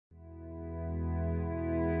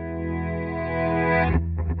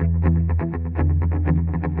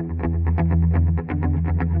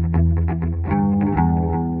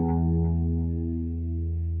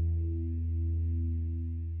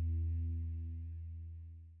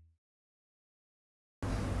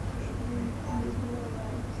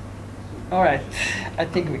All right, I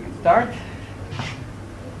think we can start.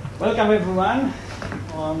 Welcome everyone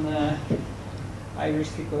on Irish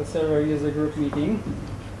SQL Server user group meeting.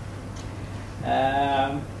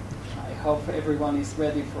 I hope everyone is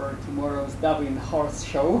ready for tomorrow's Dublin horse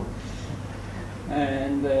show,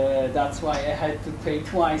 and that's why I had to pay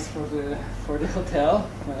twice for the hotel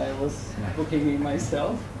when I was booking it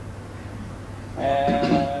myself.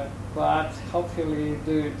 But hopefully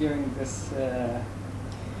during this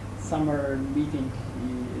summer meeting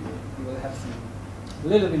you will have a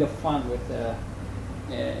little bit of fun with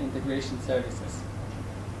integration services.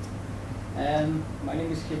 My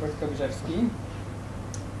name is Hubert Kobierzewski,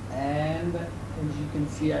 and as you can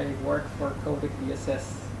see, I work for Kobierzewski. This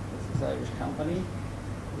is an Irish company,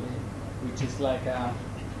 which is like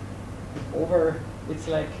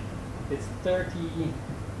it's 30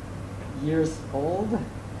 years old,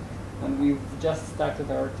 and we've just started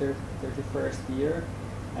our 31st year.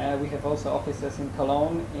 We have also offices in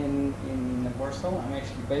Cologne, in Warsaw. I'm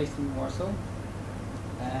actually based in Warsaw.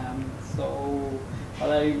 But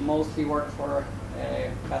I mostly work for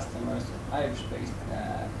customers, Irish-based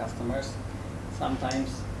customers,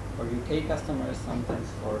 sometimes for UK customers, sometimes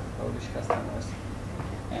for Polish customers,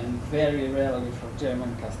 and very rarely for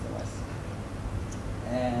German customers.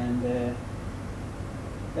 And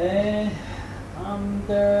as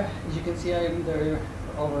you can see, I'm there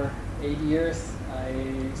for over 8 years. I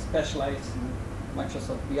specialize in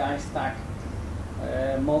Microsoft BI stack,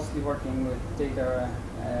 mostly working with data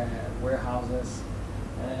warehouses,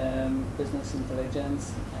 business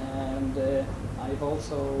intelligence, and I've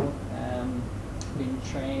also been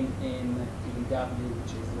trained in PDW,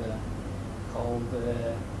 which is called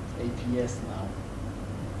APS now.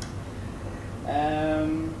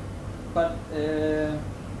 But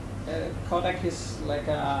Kodak is like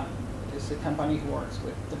a company who works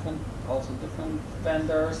with different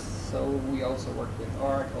vendors. So we also work with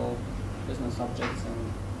Oracle, Business Objects,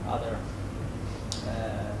 and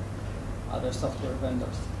other software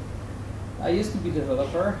vendors. I used to be a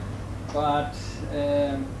developer, but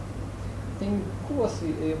I think who was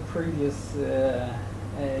the previous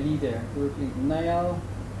leader, group lead? Niall?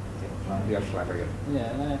 Niall Flanagan.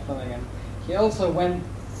 Yeah, Niall Flanagan. He also went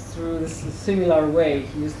through this similar way.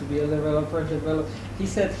 He used to be a developer. He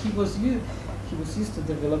said he was used to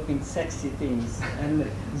developing sexy things, and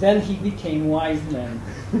then he became wise man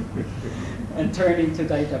and turned into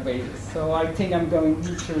databases. So I think I'm going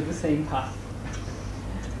through the same path.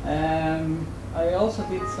 I also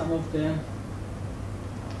did some of the. I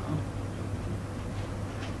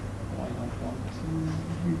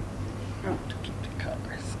don't want to keep the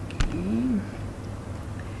color scheme.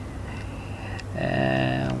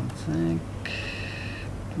 One sec.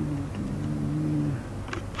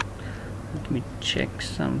 Let me check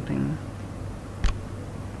something.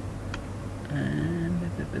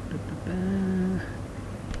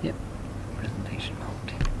 Yep, presentation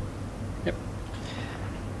mode. Yep.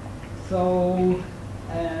 So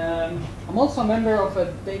I'm also a member of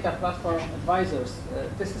a data platform advisors.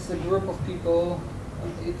 This is a group of people.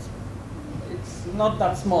 It's not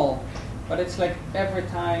that small, but it's like every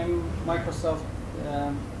time Microsoft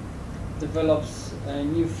develops a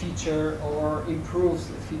new feature or improves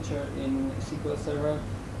a feature in SQL Server,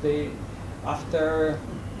 after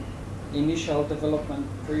initial development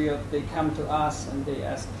period, they come to us and they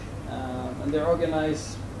ask, and they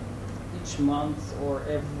organize each month or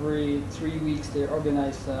every 3 weeks, they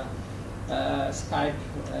organize a Skype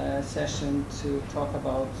session to talk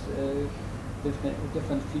about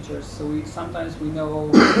different features. So sometimes we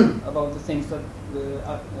know about the things that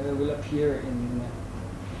will appear in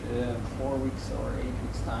 4 weeks or 8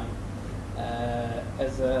 weeks time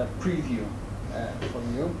as a preview for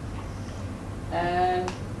you.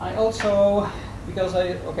 And I also, because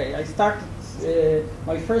I started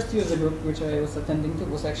my first user group, which I was attending to,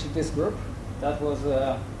 was actually this group. That was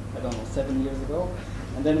I don't know, 7 years ago.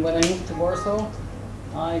 And then when I moved to Warsaw,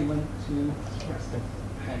 I went to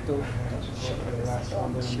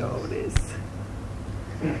show this.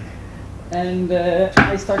 And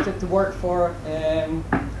I started to work for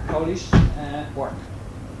Polish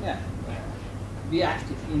be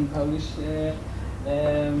active in Polish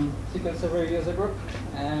SQL Server user group,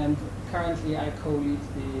 and currently I co-lead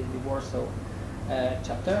the Warsaw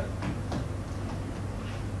chapter.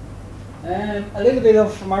 A little bit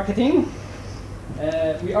of marketing.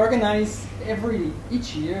 We organize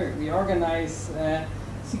each year. We organize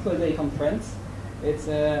SQL Day conference. It's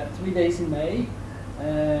 3 days in May,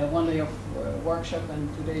 1 day of workshop and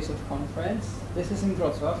 2 days of conference. This is in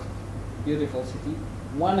Wrocław, beautiful city.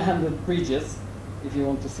 100 bridges, if you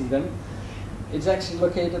want to see them. It's actually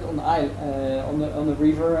located on the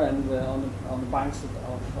river and on the banks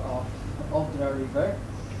of the river.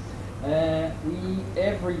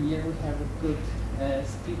 Every year we have a good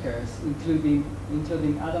speakers,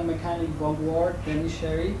 including Adam Mechanic, Bob Ward, Denny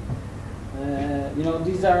Sherry.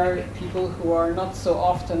 These are people who are not so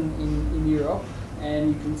often in Europe, and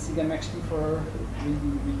you can see them actually for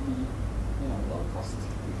really low cost,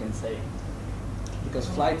 you can say, because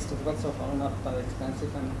flights to Wrocław are not that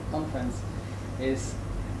expensive, and conference is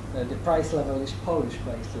the price level is Polish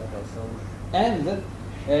price level. So, and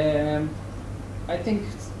I think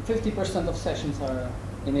 50% of sessions are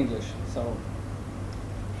in English. So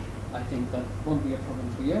I think that won't be a problem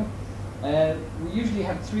for you. We usually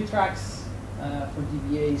have 3 tracks for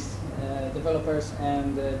DBAs, developers,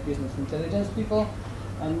 and business intelligence people,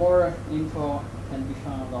 and more info can be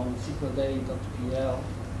found on sqlday.pl.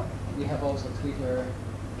 We have also Twitter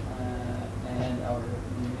and our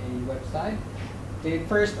DBA website. The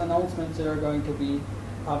first announcements are going to be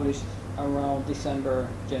published around December,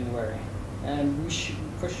 January, and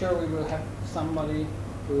for sure we will have somebody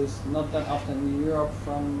who is not that often in Europe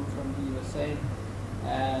from the USA,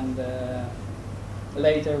 and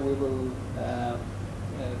later we will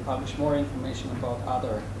publish more information about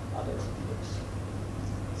other speakers.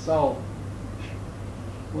 So,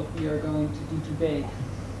 what we are going to do today,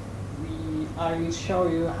 I will show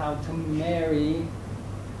you how to marry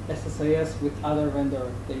SSIS with other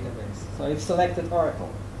vendor database. So I've selected Oracle.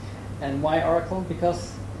 And why Oracle?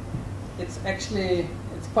 Because it's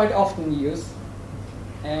quite often used.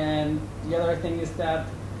 And the other thing is that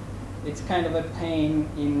it's kind of a pain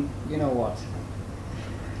in you know what.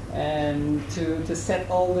 And to set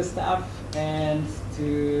all the stuff and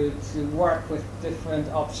to work with different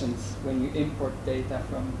options when you import data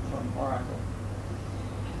from Oracle.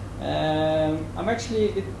 I'm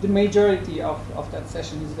actually, the majority of that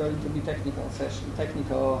session is going to be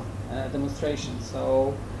technical demonstration.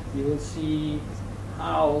 So you will see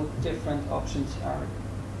how different options are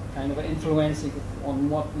kind of influencing on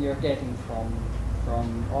what we are getting from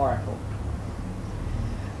Oracle.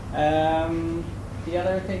 The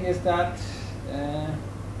other thing is that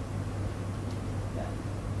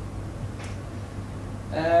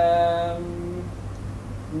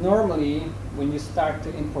normally when you start to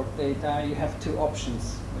import data, you have 2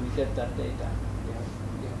 options when you get that data. You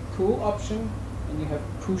have pull option and you have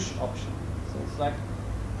push option. So it's like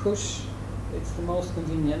push, it's the most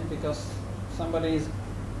convenient because somebody is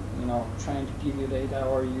trying to give you data,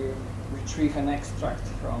 or you retrieve an extract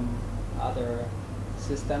from other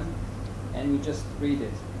system and you just read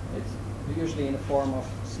it. It's usually in the form of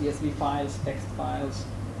CSV files, text files,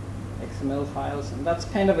 XML files, and that's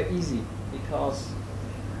kind of easy because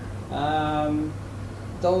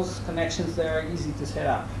those connections there are easy to set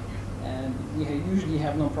up, and we usually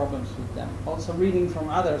have no problems with them. Also, reading from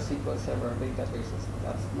other SQL Server databases,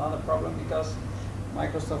 that's not a problem because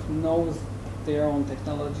Microsoft knows their own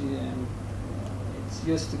technology, and it's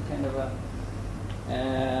used to kind of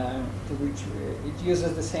it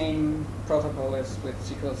uses the same protocol as with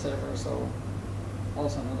SQL Server, so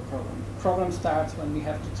also not a problem. The problem starts when we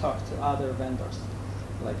have to talk to other vendors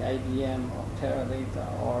like IBM or Teradata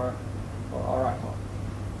or Oracle.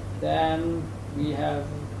 Then we have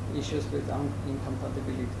issues with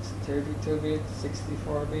incompatibilities, 32-bit,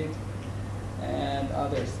 64-bit, and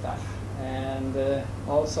other stuff. And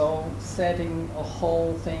also setting a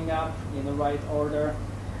whole thing up in the right order,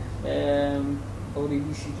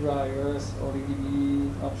 ODBC drivers,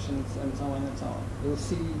 ODB options, and so on and so on. You'll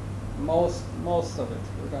see most of it.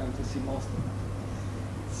 We're going to see most of it.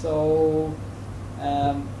 So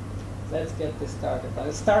let's get this started.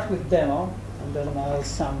 I'll start with demo, and then I'll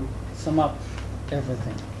sum up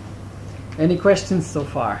everything. Any questions so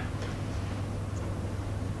far?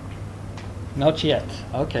 Not yet.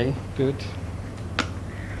 Okay, good.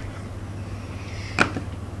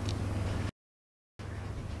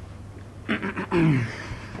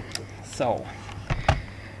 So,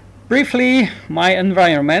 briefly, my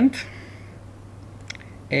environment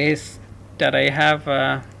is that I have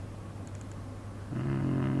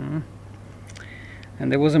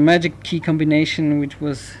and there was a magic key combination which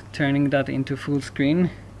was turning that into full screen.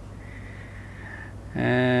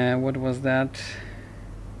 What was that?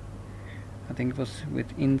 I think it was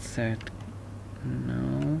with insert.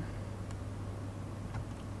 No.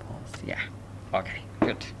 Pause. Yeah. Okay.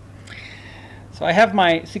 Good. So I have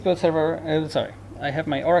my SQL Server. I have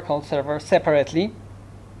my Oracle server separately.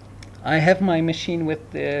 I have my machine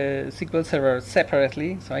with the SQL Server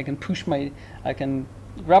separately, so I can I can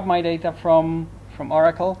grab my data from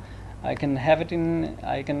Oracle. I can have it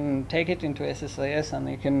I can take it into SSIS, and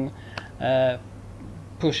I can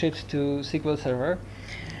push it to SQL Server.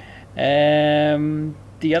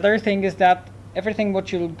 The other thing is that everything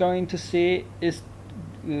what you're going to see is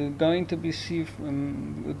going to be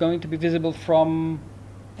visible from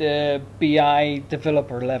the BI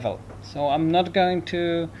developer level. So I'm not going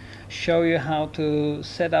to show you how to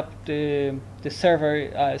set up the server,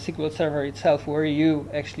 SQL Server itself, where you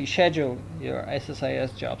actually schedule your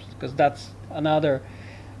SSIS jobs, because that's another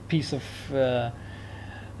piece of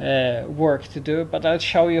work to do. But I'll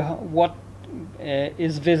show you what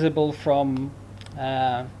is visible from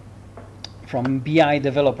BI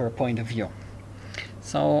developer point of view.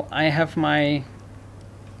 So I have my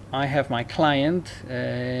client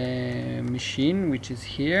machine, which is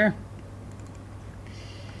here.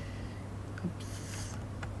 Oops.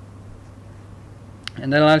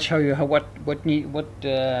 And then I'll show you how what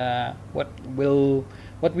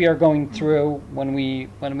we are going through when we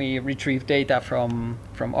retrieve data from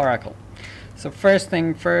Oracle. So first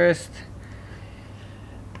thing first,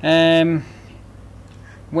 when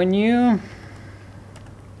you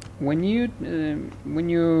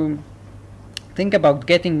think about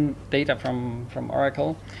getting data from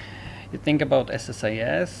Oracle, you think about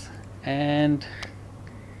SSIS, and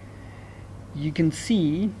you can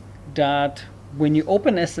see that when you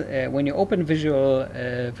open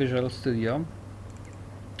Visual Studio,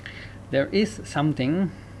 there is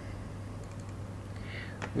something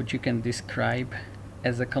which you can describe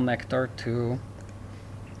as a connector to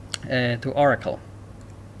Oracle,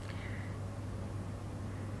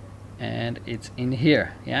 and it's in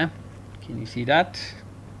here. Yeah, can you see that?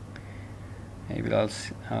 Maybe I'll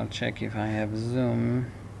check if I have zoom.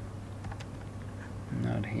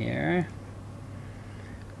 Not here.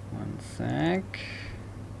 One sec.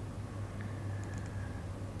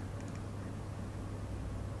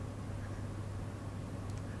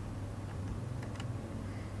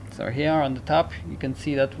 So here on the top, you can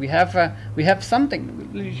see that we have something.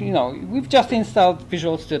 You know, we've just installed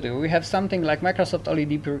Visual Studio. We have something like Microsoft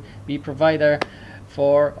OLED provider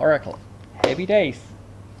for Oracle. Happy days.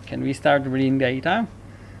 Can we start reading data?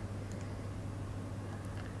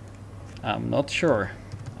 I'm not sure.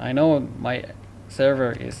 I know my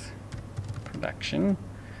server is production.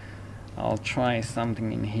 I'll try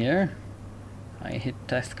something in here. I hit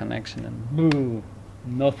test connection and boo,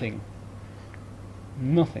 nothing.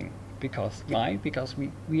 Nothing. Because why? Because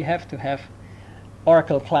we have to have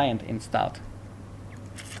Oracle client installed.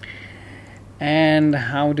 And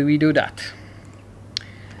how do we do that?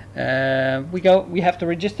 We have to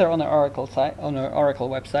register on our Oracle site, on our Oracle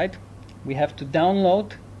website. We have to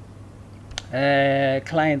download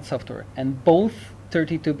client software, and both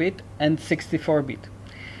 32-bit and 64-bit.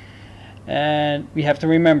 And we have to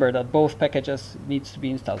remember that both packages needs to be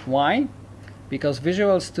installed. Why? Because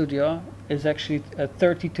Visual Studio is actually a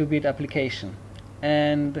 32-bit application,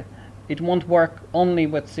 and it won't work only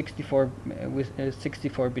with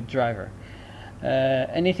 64-bit driver.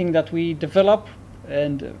 Anything that we develop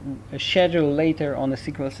and schedule later on the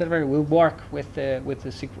SQL Server will work with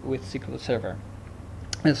SQL Server.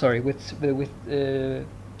 Sorry, with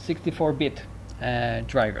 64-bit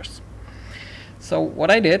drivers. So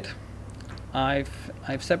what I did, I've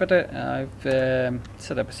set up a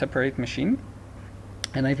separate machine,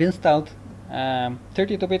 and I've installed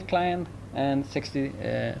 32-bit client and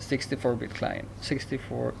 64-bit client.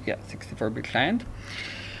 64-bit client.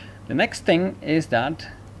 The next thing is that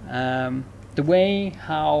the way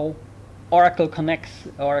how Oracle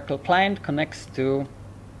client connects to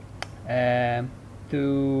the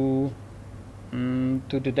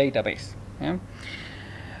database. Yeah?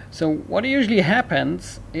 So what usually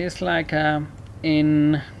happens is, like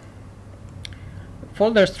in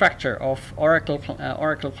folder structure of Oracle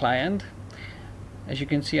client, as you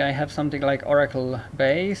can see, I have something like Oracle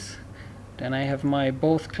base. Then I have my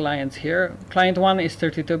both clients here. Client 1 is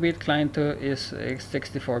 32-bit, client 2 is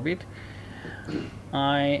 64-bit.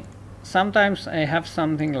 Sometimes I have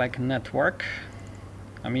something like network.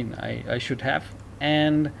 I mean, I should have,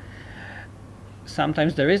 and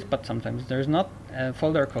sometimes there is, but sometimes there is not, a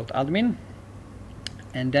folder called admin.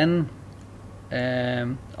 And then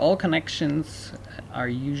all connections are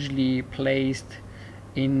usually placed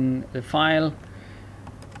in the file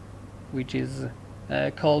which is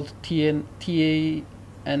called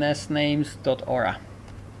tansnames.ora.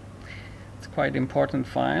 It's quite important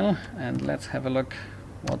file, and let's have a look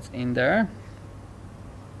what's in there.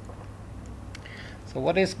 So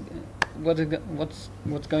what's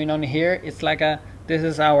going on here? It's like this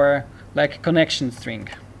is our connection string,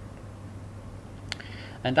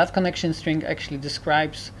 and that connection string actually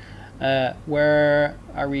describes where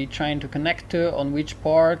are we trying to connect to, on which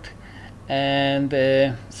port, and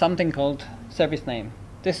something called service name.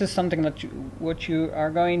 this is something that what you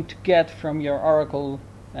are going to get from your Oracle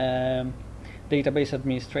database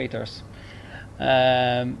administrators.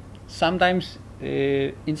 Sometimes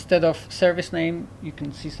instead of service name you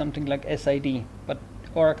can see something like SID, but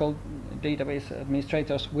Oracle database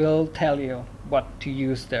administrators will tell you what to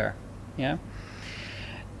use there. Yeah.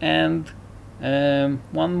 And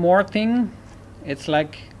one more thing, it's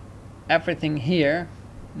like everything here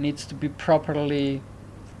needs to be properly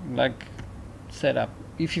like set up.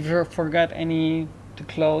 If you forget to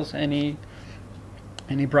close any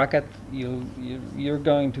bracket, you're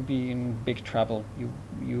going to be in big trouble. You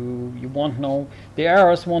won't know, the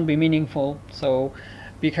errors won't be meaningful, so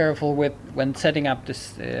be careful with when setting up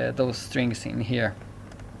those strings in here.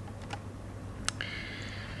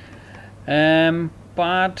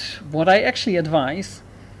 But what I actually advise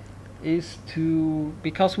is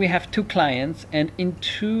because we have two clients and in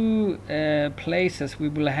two places we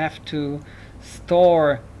will have to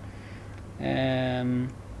store that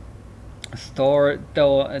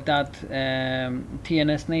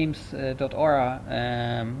tnsnames.ora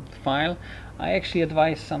file. I actually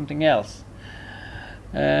advise something else.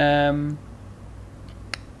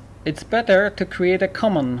 It's better to create a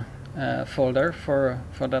common folder for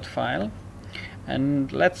that file,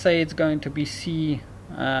 and let's say it's going to be C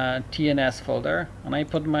TNS folder, and I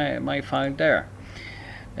put my file there.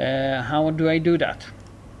 How do I do that?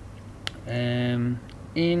 In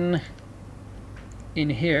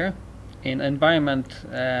here, in environment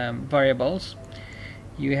variables,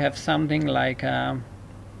 you have something like TNS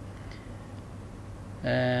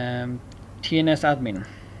admin,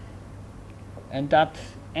 and that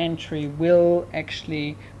entry will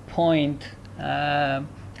actually point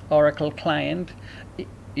Oracle client.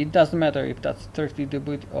 It doesn't matter if that's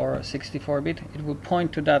 32-bit or 64-bit. It will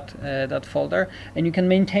point to that folder, and you can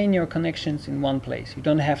maintain your connections in one place. You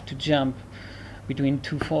don't have to jump between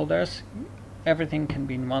two folders. Everything can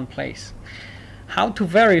be in one place. How to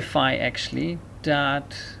verify actually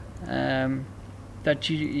that that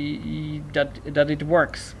it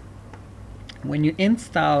works? When you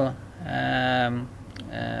install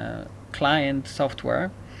client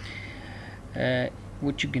software,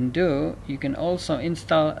 what you can do, you can also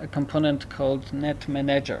install a component called Net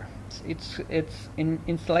Manager. It's in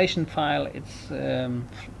installation file. It's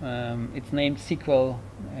named SQL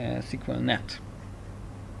Net.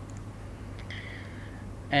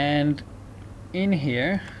 And in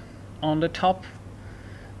here, on the top,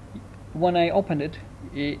 when I open it,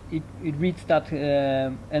 it reads that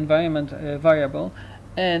environment variable,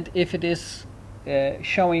 and if it is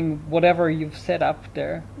showing whatever you've set up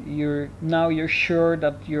there, you're sure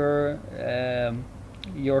that your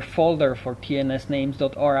folder for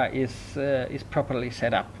tnsnames.ora is properly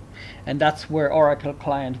set up, and that's where Oracle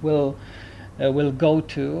client will go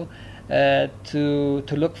to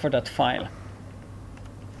look for that file.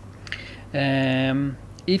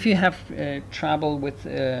 If you have trouble with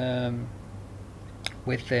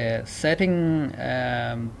setting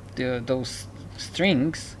those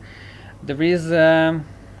strings, there is a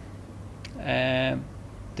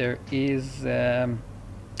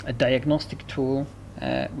diagnostic tool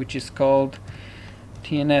which is called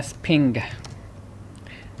TNS Ping,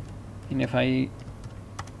 and if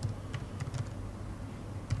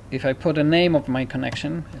I put a name of my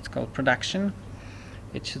connection, it's called production,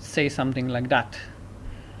 it should say something like that.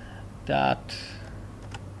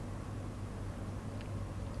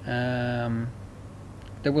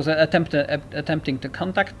 There was an attempting to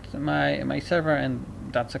contact my server, and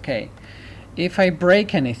that's okay. If I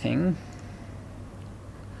break anything,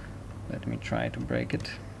 let me try to break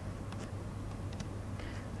it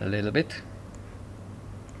a little bit.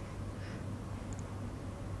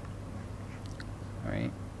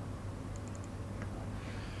 Sorry.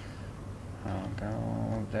 I'll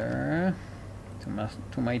go there to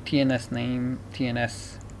my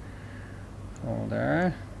TNS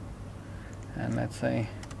folder, and let's say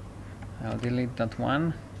I'll delete that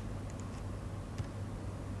one.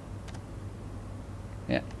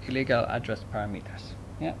 Yeah, illegal address parameters.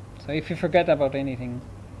 Yeah, so if you forget about anything,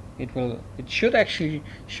 it should actually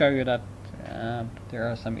show you that there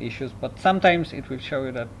are some issues, but sometimes it will show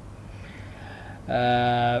you that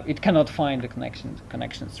it cannot find the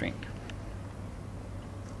connection string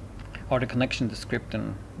or the connection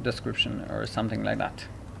description or something like that.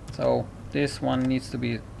 So this one needs to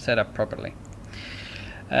be set up properly.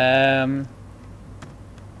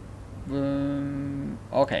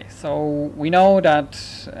 Okay, so we know that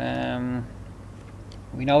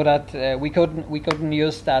we couldn't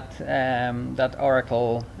use that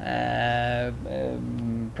Oracle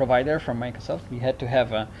provider from Microsoft. We had to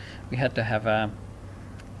have a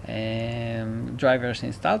drivers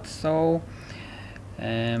installed. So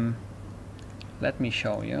let me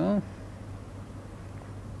show you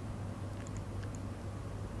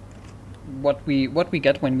what we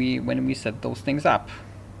get when we set those things up.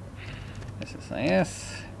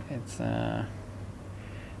 SSIS, it's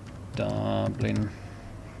Dublin.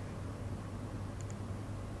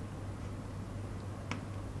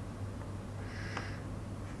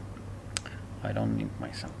 I don't need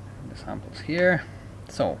the samples here.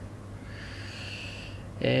 So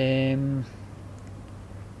on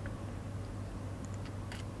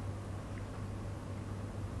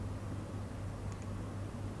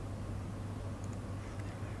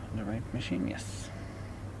the right machine, yes.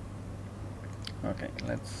 Okay,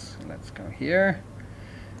 let's go here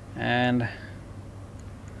and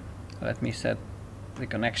let me set the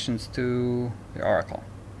connections to the Oracle.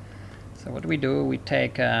 So what we do, we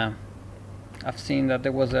take I've seen that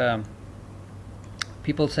there was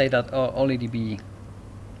people say that OLEDB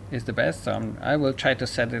is the best, so I will try to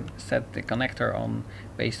set the connector on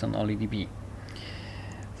based on OLEDB.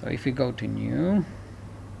 So if we go to new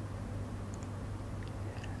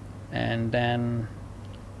and then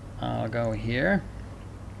I'll go here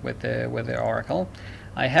with the Oracle.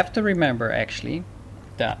 I have to remember actually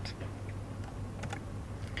that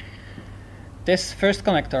this first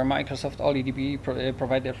connector, Microsoft OLEDB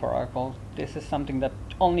provided for Oracle, this is something that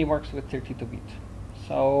only works with 32-bit.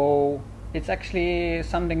 So it's actually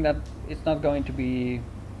something that it's not going to be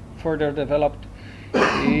further developed.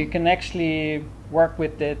 You can actually work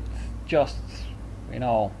with it just, you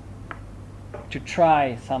know, to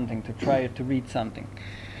try something, to try to read something.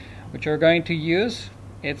 What you're going to use,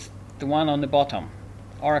 it's the one on the bottom,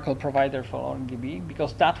 Oracle provider for OLEDB,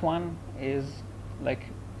 because that one is like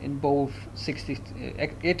in both 60.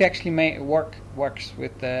 It actually works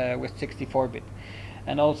with 64-bit,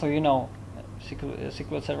 and also, you know,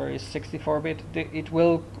 SQL Server is 64-bit. It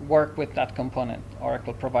will work with that component,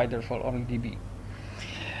 Oracle provider for OLEDB.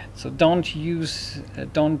 So don't use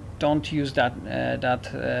that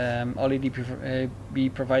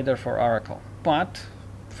OLEDB provider for Oracle. But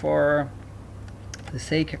for the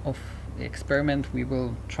sake of the experiment, we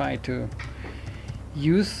will try to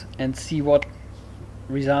use and see what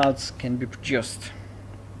results can be produced.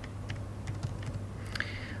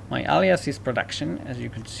 My alias is production, as you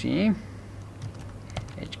can see.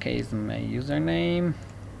 HK is my username.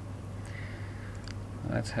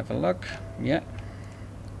 Let's have a look. Yeah,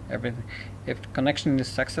 everything. If the connection is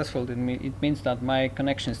successful, then it means that my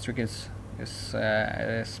connection string is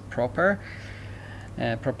properly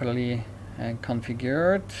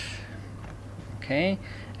configured. Okay,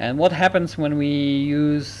 and what happens when we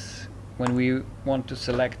want to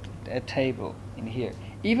select a table in here?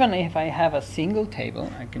 Even if I have a single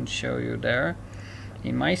table, I can show you there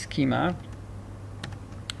in my schema.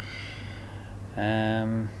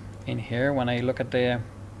 In here, when I look at the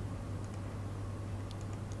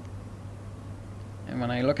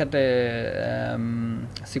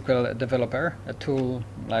SQL developer, a tool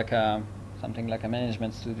like something like a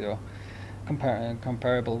Management Studio,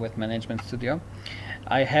 comparable with Management Studio,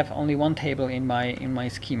 I have only one table in my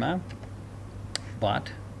schema.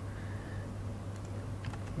 But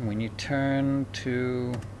when you turn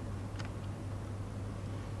to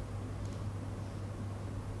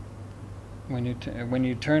when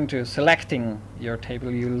you turn to selecting your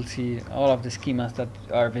table, you will see all of the schemas that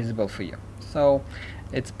are visible for you. So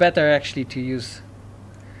it's better actually to use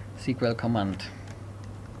SQL command.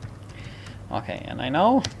 Okay, and I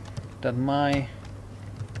know that my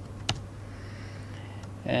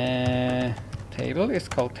table is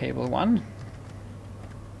called table 1.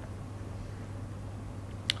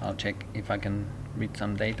 I'll check if I can read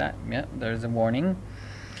some data. Yeah, there's a warning.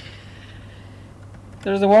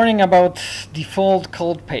 There's a warning about default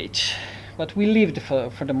code page, but we leave it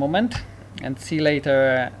for the moment and see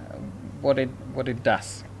later what it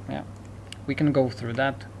does. Yeah, we can go through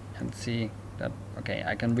that and see that. Okay,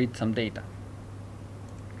 I can read some data.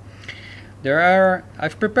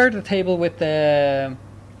 I've prepared a table with a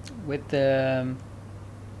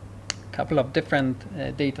couple of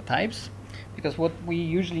different data types, because what we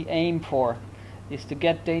usually aim for is to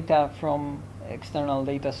get data from external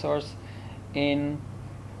data source in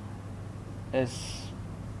as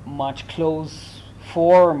much close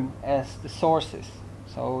form as the sources.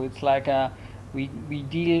 So it's like we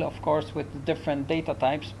deal, of course, with the different data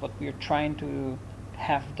types, but we're trying to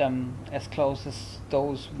have them as close as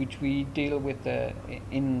those which we deal with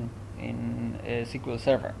in SQL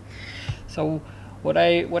Server. So what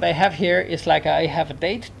I have here is like I have a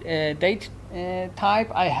date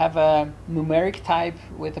type. I have a numeric type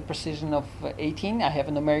with a precision of 18. I have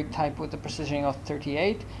a numeric type with a precision of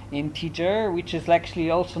 38. Integer, which is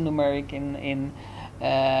actually also numeric in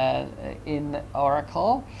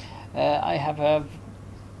Oracle. I have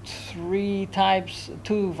 3 types,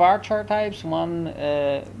 2 varchar types, one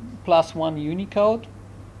plus 1 Unicode.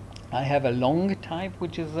 I have a long type,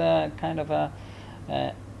 which is a kind of a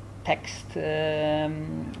text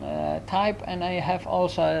type, and I have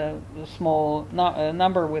also a small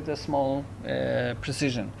number with a small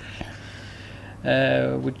precision,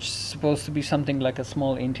 which is supposed to be something like a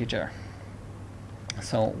small integer.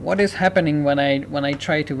 So what is happening when I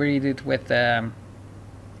try to read it with the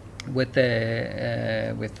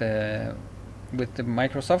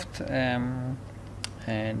Microsoft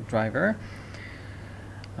driver?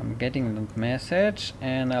 I'm getting the message,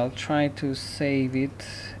 and I'll try to save it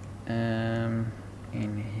in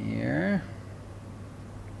here.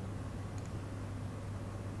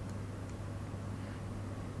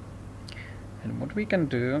 And what we can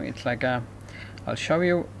do, it's like I'll show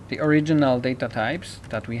you the original data types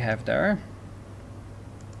that we have there.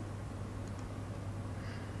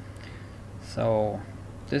 So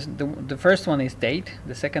this the first one is date.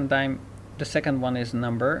 The second one is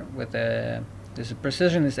number with a this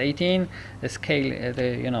precision is 18. The scale,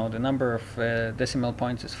 the number of decimal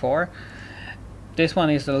points is 4. This one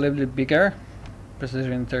is a little bit bigger,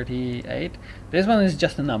 precision 38. This one is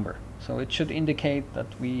just a number, so it should indicate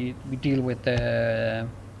that we deal with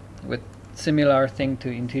similar thing to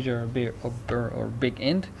integer or big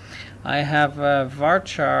int. I have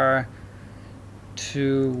varchar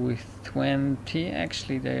 2 with 20.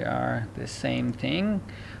 Actually, they are the same thing.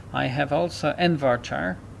 I have also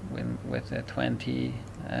nvarchar with a 20.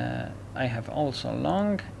 I have also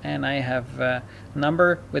long, and I have a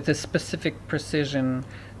number with a specific precision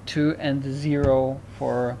 2 and 0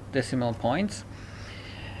 for decimal points.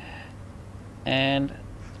 And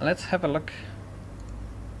let's have a look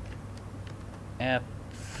at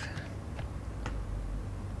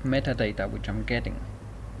metadata which I'm getting.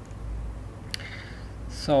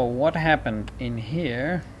 So what happened in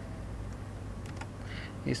here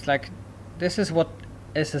is like, this is what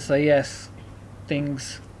SSIS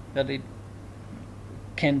thinks that it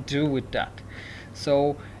can do with that.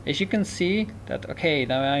 So as you can see that, okay,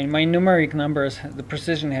 now my numeric numbers, the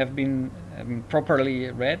precision have been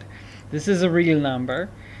properly read. This is a real number.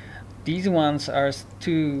 These ones are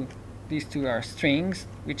these two are strings,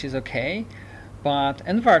 which is okay, but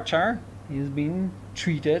nvarchar is being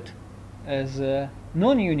treated as a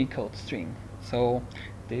non-Unicode string. So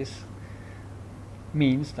this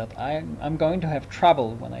means that I'm going to have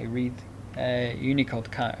trouble when I read Unicode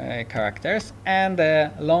characters, and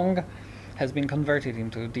long has been converted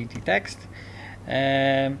into DT text.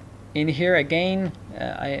 In here again,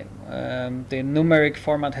 the numeric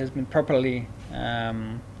format has been properly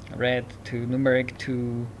read to numeric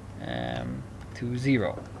to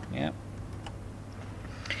 0. Yeah.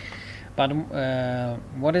 But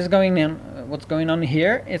what's going on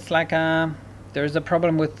here? It's like there's a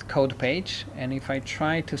problem with code page, and if I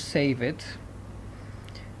try to save it,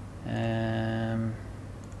 I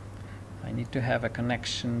need to have a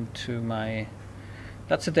connection to my.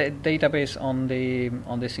 That's a database on the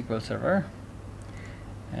SQL Server,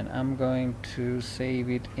 and I'm going to save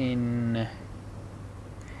it in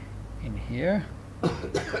here.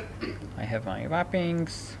 I have my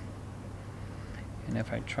wrappings, and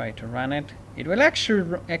if I try to run it, it will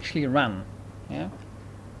actually run. Yeah.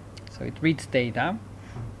 So it reads data,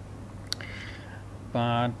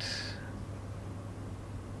 but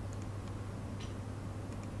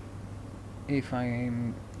if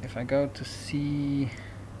I go to see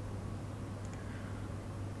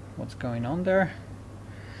what's going on there,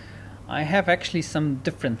 I have actually some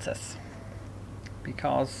differences,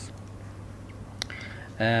 because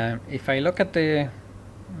if I look at the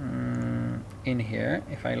in here,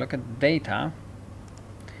 if I look at data,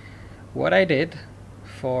 what I did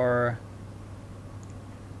for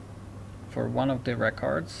one of the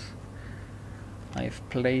records, I've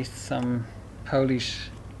placed some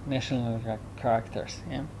Polish national characters.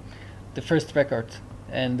 Yeah, the first record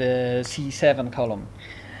and the C7 column,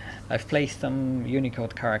 I've placed some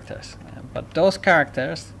Unicode characters, but those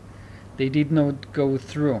characters, they did not go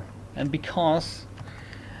through, and because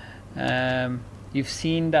you've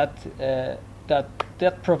seen that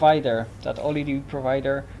that provider, that OLED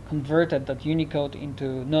provider, converted that Unicode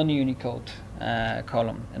into non-Unicode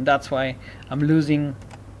column, and that's why I'm losing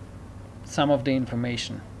some of the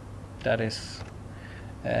information that is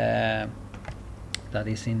in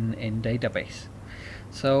database.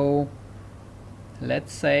 So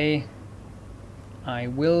let's say I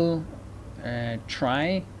will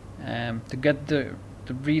try to get the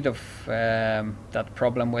rid of that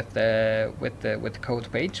problem with the code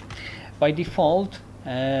page. By default,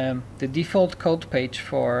 the default code page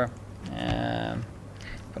for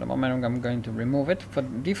the moment I'm going to remove it. For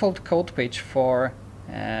the default code page for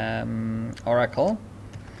Oracle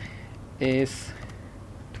is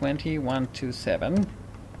 2127.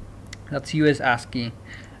 That's US ASCII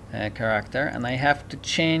character, and I have to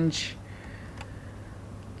change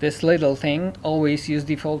this little thing, always use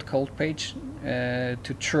default code page,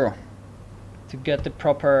 to true, to get the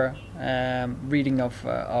proper reading of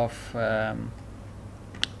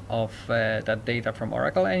that data from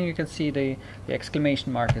Oracle. And you can see the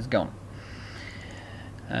exclamation mark is gone.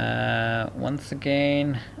 Once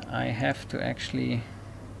again, I have to actually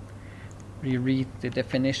reread the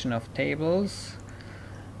definition of tables,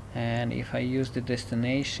 and if I use the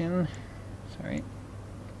destination,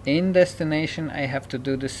 in destination I have to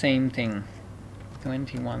do the same thing.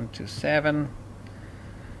 2127,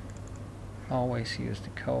 always use the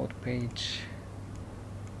code page.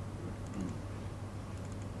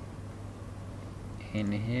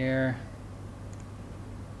 In here,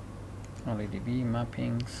 only DB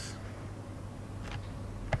mappings,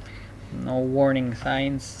 no warning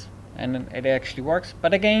signs, and it actually works.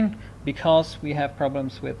 But again, because we have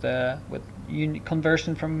problems with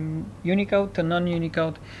conversion from Unicode to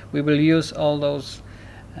non-Unicode, we will use all those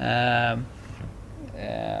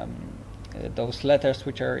letters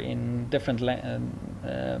which are in different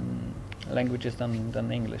languages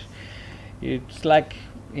than English. It's like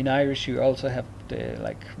in Irish you also have the,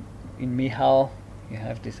 like in Michal you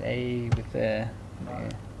have this A with the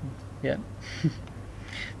yeah.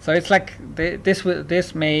 So it's like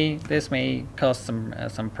this may cause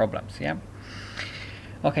some problems, yeah.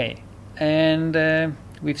 Okay, and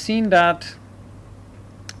we've seen that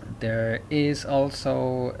there is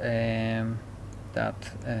also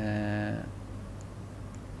that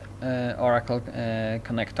Oracle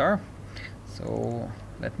connector. So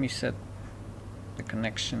let me set the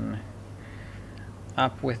connection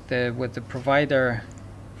up with the provider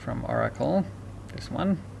from Oracle, this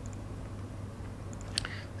one.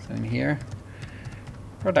 So in here,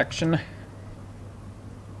 production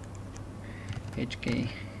HK,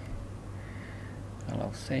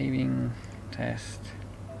 allow saving, test.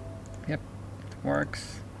 Yep, it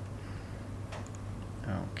works.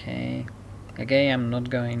 Okay, again I'm not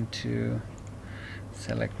going to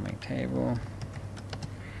select my table,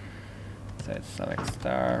 so it's select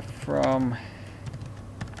star from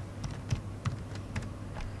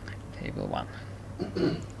table 1.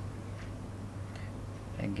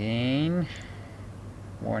 Again,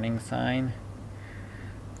 warning sign,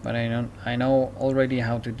 but I know already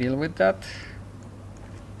how to deal with that.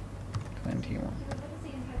 21. What is the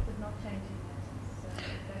impact of not changing that? So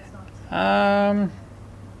that's not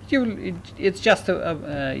It's just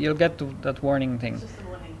you'll get to that warning thing. it's just a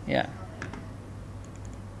warning. Yeah.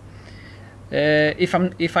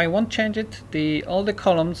 If I won't change it, all the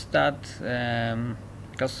columns that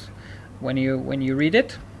because when you read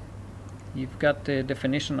it, you've got the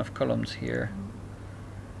definition of columns here.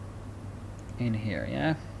 In here,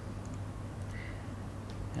 yeah.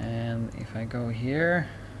 And if I go here,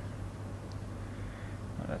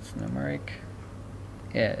 oh, that's numeric.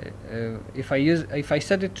 Yeah. If I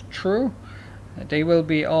set it to true, they will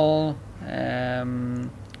be all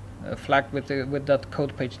flagged with that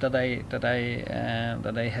code page that I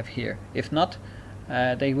have here. If not,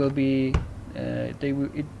 they will be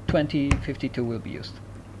 2052 will be used.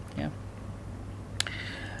 Yeah.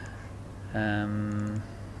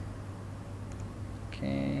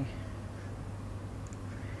 Okay.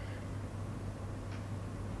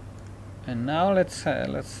 And now let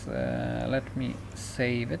me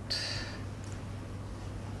save it.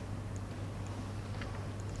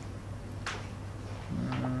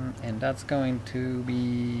 And that's going to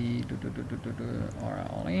be or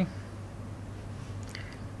only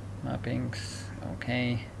mappings.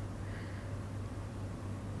 Okay.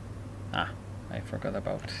 I forgot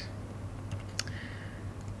about.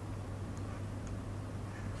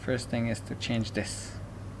 First thing is to change this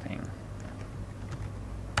thing.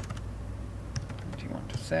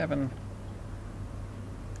 2127.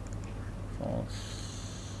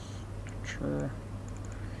 False. True.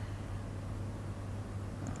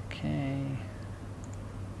 Okay.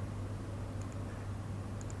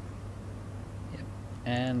 Yep.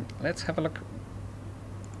 And let's have a look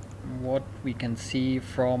what we can see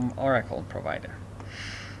from Oracle provider.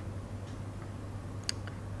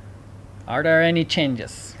 Are there any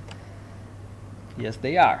changes? Yes,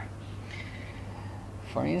 they are.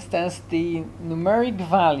 For instance, the numeric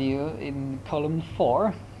value in column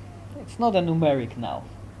 4, it's not a numeric now.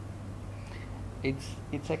 It's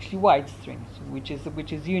actually white string, which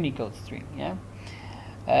is Unicode string. Yeah.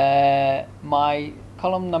 My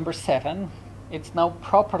column number 7, it's now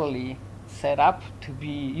properly set up to be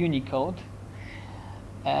Unicode,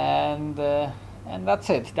 and that's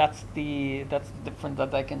it. That's the difference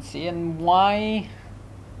that I can see. And why?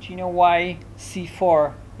 Do you know why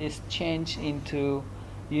C4 is changed into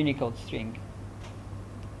Unicode string?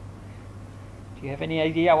 Do you have any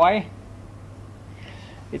idea why?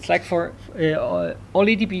 It's like for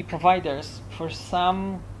OLEDB providers, for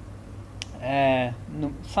some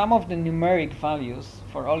of the numeric values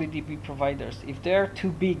for OLEDB providers, if they're too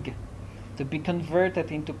big to be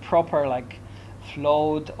converted into proper like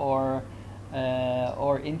float or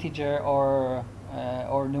integer or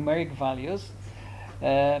numeric values,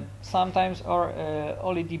 sometimes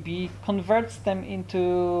OLEDB converts them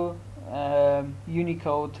into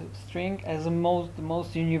Unicode string as the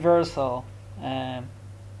most universal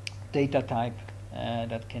data type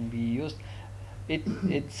that can be used.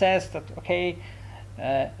 It says that okay,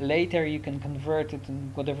 later you can convert it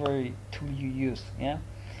in whatever tool you use. Yeah.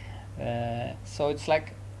 So it's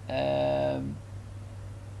like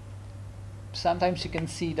sometimes you can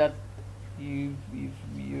see that you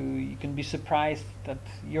can be surprised that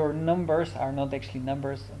your numbers are not actually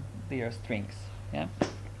numbers; they are strings. Yeah.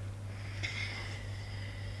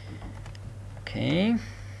 Okay. You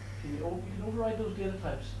can override those data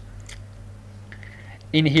types.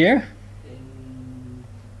 In here? In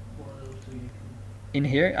one of those two, you can. In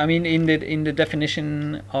here? I mean, in the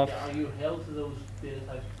definition of. Yeah, are you held to those data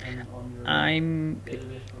types on your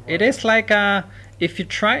database provider? It is like if you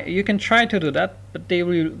try, you can try to do that, but they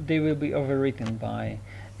will be overwritten by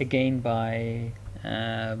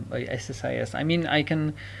SSIS. I mean, I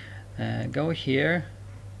can go here,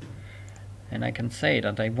 and I can say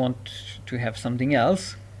that I want to have something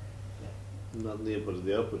else. Not in the input, in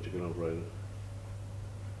the output you can override it.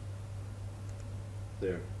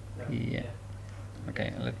 There. Yeah.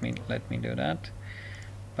 Okay, let me do that.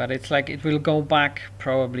 But it's like it will go back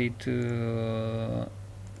probably to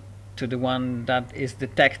the one that is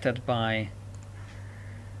detected by.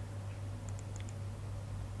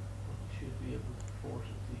 You should be able to force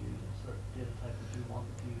it to use a certain data type that you want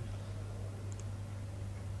it to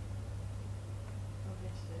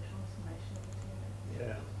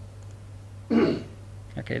use.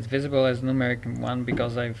 Yeah. Okay, it's visible as numeric one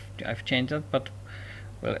because I've changed it, but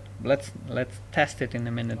well, let's test it in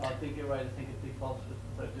a minute. I think you're right. I think it defaults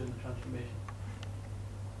without doing the transformation.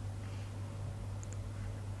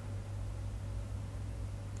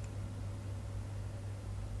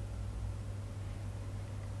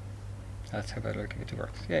 Let's have a look if it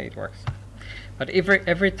works. Yeah, it works. But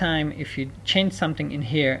every time if you change something in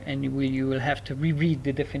here, and you will have to reread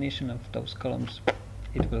the definition of those columns,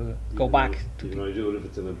 it will go back to. You can only do it if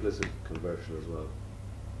it's an implicit conversion as well.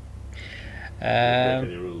 If you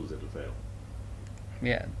break any rules, it'll fail.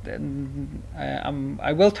 Yeah, then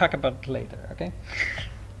I will talk about it later. Okay.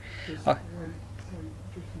 When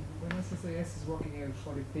SSIS is working out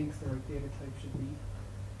what it thinks the right data type should be,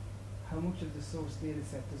 how much of the source data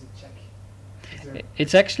set does it check?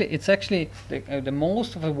 It's actually the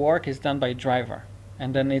most of the work is done by driver,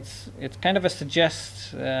 and then it's kind of a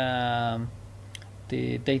suggests the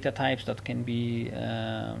data types that can be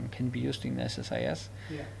used in SSIS.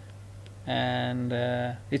 Yeah. And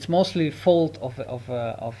it's mostly fault of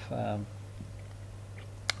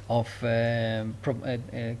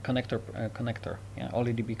connector, yeah,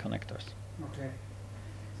 OLEDB connectors. Okay.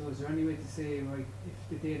 So is there any way to say, right, if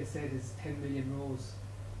the data set is 10 million rows,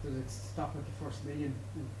 does it stop at the first million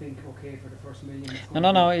and think, okay, for the first million?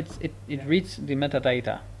 No. It reads the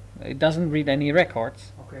metadata. It doesn't read any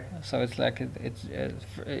records. Okay. So it's like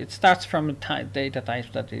it starts from data types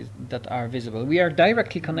that are visible. We are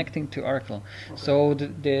directly connecting to Oracle, okay. So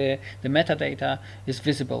the metadata is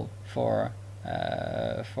visible for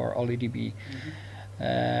OLEDB.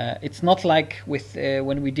 Mm-hmm. It's not like with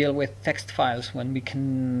when we deal with text files, when we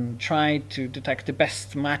can try to detect the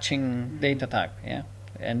best matching data type, yeah,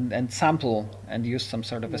 and sample and use some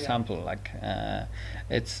sort of a sample. Like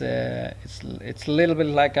it's a little bit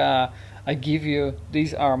like I give you,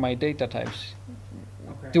 these are my data types.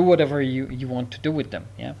 Okay. Do whatever you want to do with them,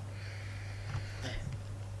 yeah.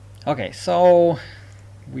 Okay, so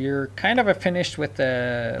we're kind of finished with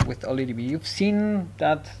OLEDB. You've seen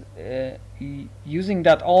that using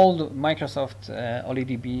that old Microsoft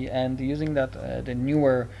OLEDB and using that the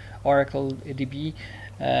newer Oracle DB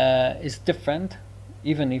is different,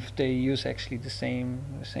 even if they use actually the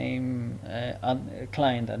same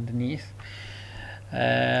client underneath.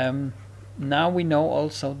 Now we know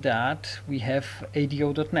also that we have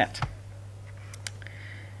ADO.NET.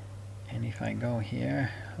 And if I go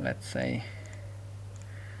here, let's say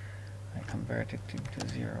I convert it to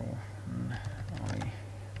 0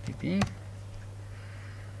 OLEDB.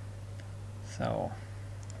 So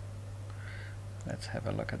let's have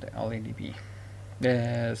a look at the OLEDB.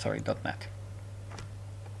 Sorry, .NET.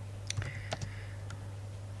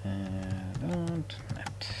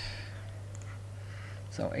 .NET.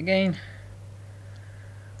 So again,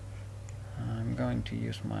 I'm going to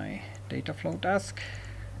use my data flow task,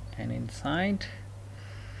 and inside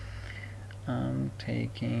I'm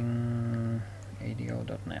taking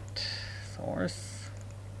ADO.NET source,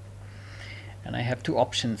 and I have two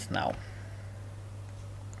options now.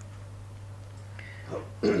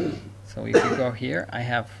 So if you go here, I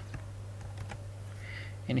have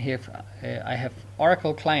in here I have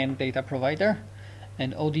Oracle Client Data Provider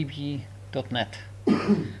and ODB.NET,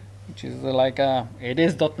 which is like it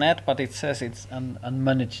is .NET, but it says it's an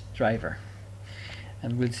unmanaged driver,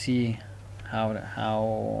 and we'll see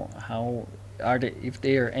how are they, if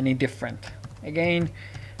they are any different. Again,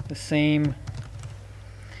 the same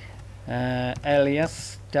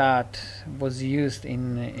alias that was used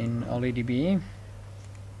in OLEDB.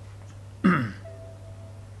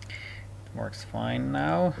 Works fine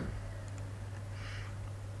now.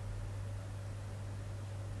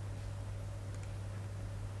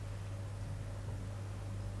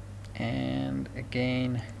 And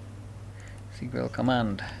again, SQL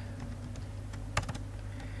command.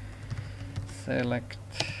 Select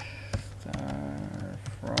star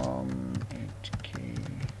from HK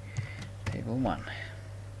table 1.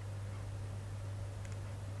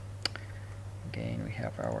 Again, we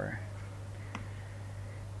have our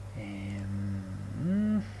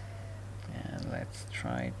and let's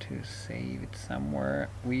try to save it somewhere.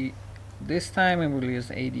 This time we will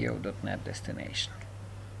use ADO.NET destination.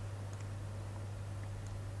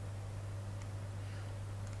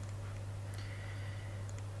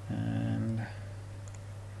 And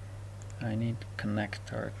I need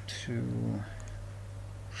connector to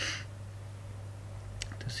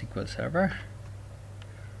SQL Server.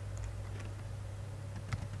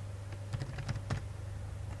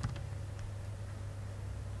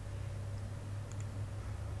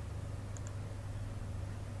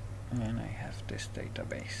 And I have this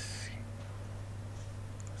database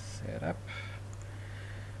set up.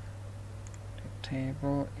 The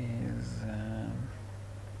table is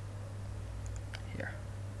here.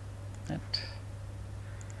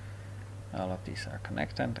 All of these are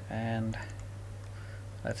connected, and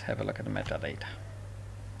let's have a look at the metadata.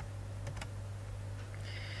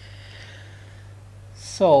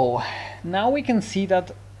 So now we can see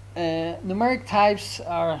that numeric types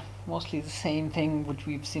are mostly the same thing which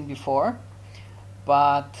we've seen before,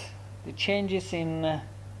 but the changes in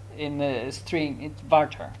the string, it's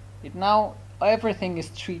varchar. Now everything is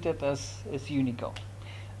treated as Unicode.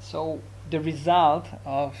 So the result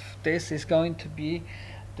of this is going to be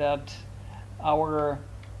that our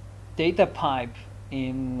data pipe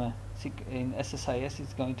in SSIS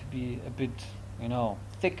is going to be a bit,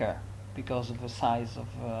 thicker because of the size of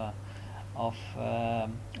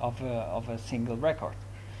a single record.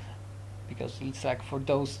 Because it's like for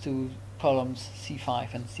those two columns,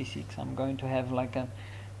 C5 and C6, I'm going to have like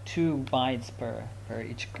 2 bytes per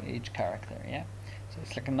each character. Yeah. So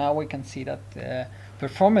it's like now we can see that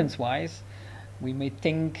performance-wise, we may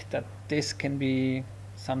think that this can be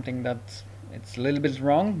something that it's a little bit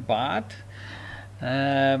wrong, but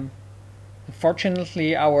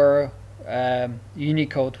fortunately our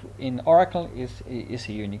Unicode in Oracle is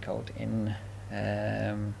a Unicode in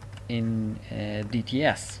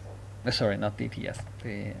DTS. Sorry, not DTS,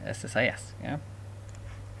 the SSIS. Yeah.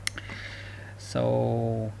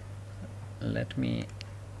 So let me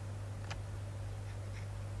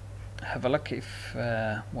have a look if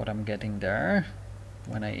what I'm getting there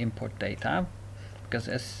when I import data, because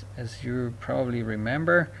as you probably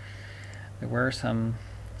remember, there were some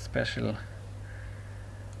special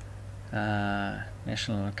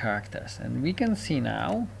national characters, and we can see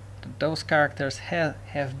now that those characters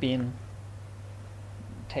have been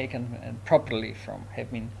taken properly have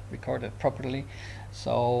been recorded properly.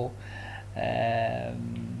 So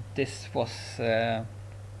this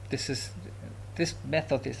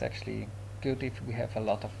method is actually good if we have a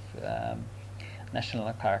lot of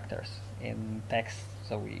national characters in text.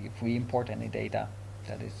 So if we import any data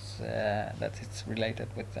that it's related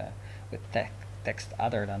with text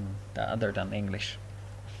other than English.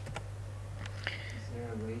 Is there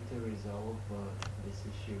a way to resolve this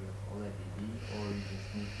issue with OLEDB, or you just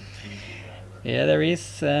need to change the driver? Yeah, there is.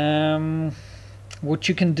 what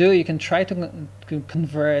you can do, you can try to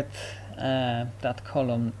convert that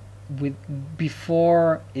column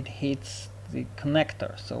before it hits the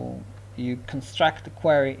connector. So you construct the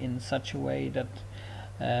query in such a way that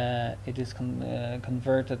it is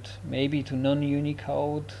converted maybe to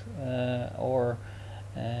non-Unicode or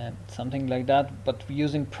something like that, but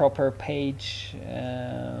using proper page.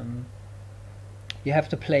 You have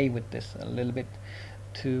to play with this a little bit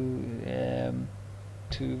to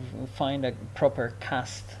find a proper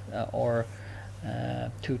cast or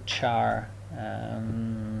to char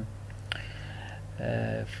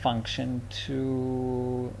function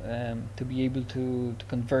to be able to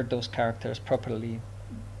convert those characters properly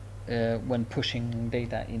when pushing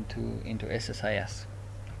data into SSIS.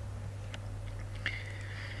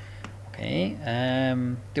 Okay,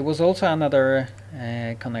 there was also another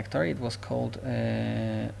connector. It was called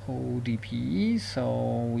ODP,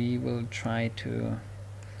 so we will try to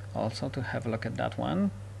also to have a look at that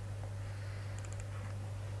one.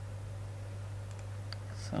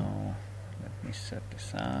 So let me set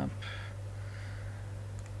this up.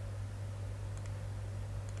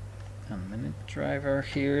 A minute driver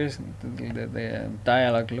here. The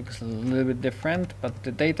dialog looks a little bit different, but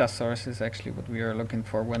the data source is actually what we are looking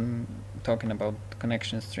for when talking about the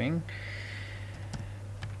connection string.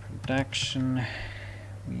 Production.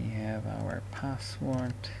 We have our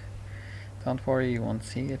password. Don't worry, you won't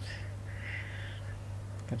see it,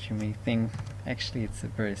 but you may think actually it's a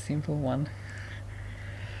very simple one.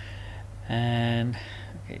 And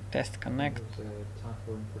okay, test connect. There's a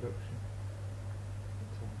typo in production.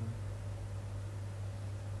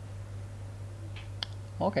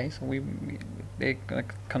 Okay, so the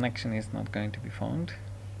connection is not going to be found.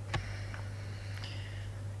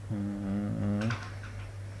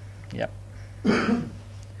 Yep.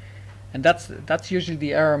 And that's usually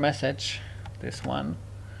the error message. This one,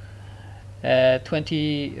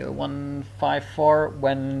 2154,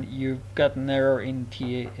 when you've got an error in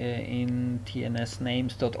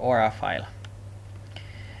tnsnames.ora file.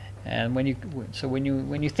 And when you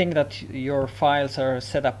think that your files are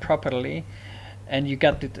set up properly, and you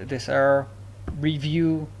get this error,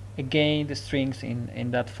 review again the strings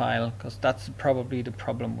in that file, because that's probably the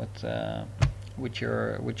problem with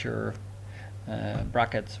your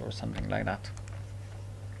brackets or something like that.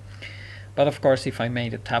 But of course, if I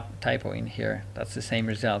made a typo in here, that's the same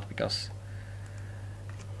result, because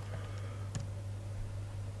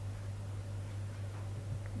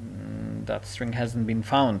that string hasn't been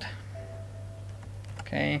found.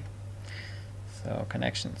 Okay, so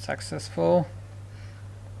connection successful.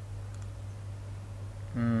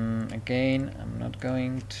 Again, I'm not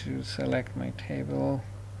going to select my table.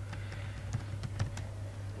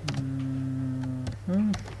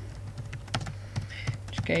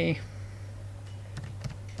 Okay,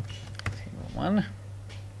 table 1.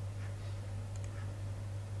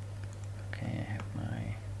 Okay, I have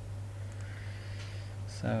my.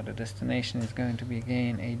 So the destination is going to be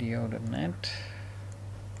again ado.net.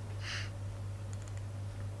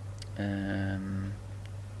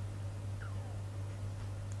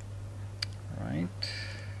 Right,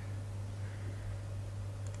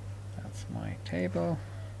 that's my table.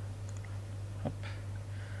 Up.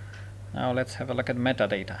 Now let's have a look at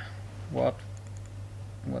metadata. What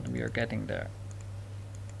we are getting there.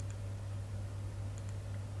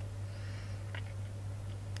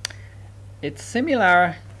 It's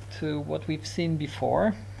similar to what we've seen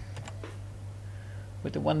before,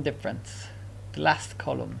 with the one difference: the last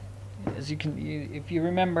column. As you can, if you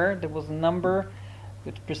remember, there was a number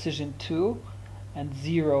with precision 2 and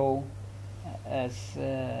 0 as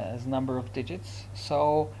number of digits,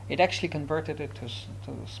 so it actually converted it to a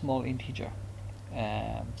small integer.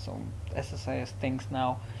 So SSIS thinks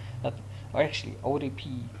now that, or actually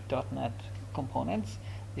ODP.NET components,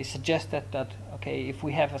 they suggested that okay, if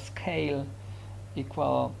we have a scale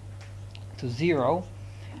equal to 0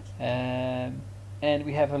 and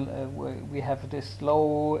we have this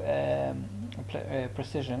low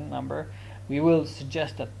precision number, we will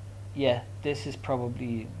suggest that yeah, this is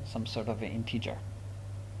probably some sort of an integer.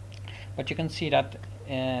 But you can see that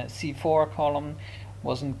C4 column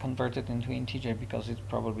wasn't converted into integer because it's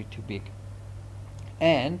probably too big.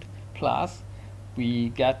 And plus, we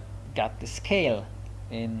got the scale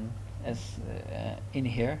in as in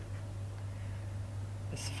here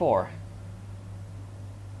as 4,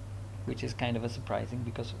 which is kind of a surprising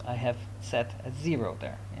because I have set a 0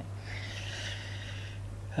 there. Yeah.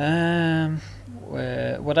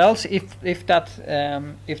 What else? If that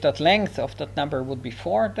length of that number would be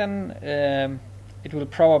 4, then it will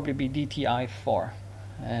probably be DTI4.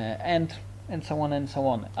 And and so on and so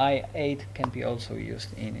on. I8 can be also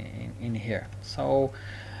used in here. So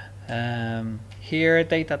here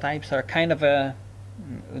data types are kind of a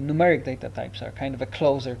numeric data types are kind of a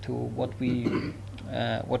closer to what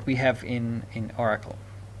we have in Oracle.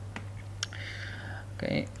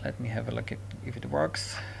 Okay, let me have a look at if it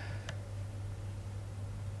works.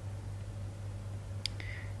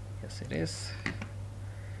 Yes, it is.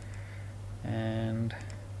 And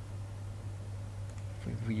if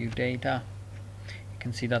we view data, you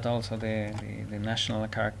can see that also the national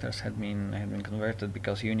characters had been converted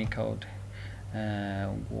because Unicode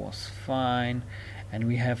was fine, and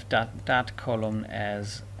we have that column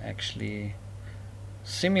as actually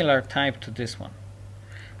similar type to this one.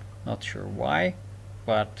 Not sure why,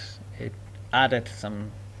 but it added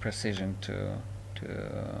some precision to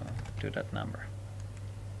that number.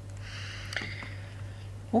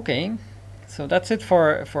 Okay, so that's it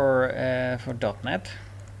for .NET.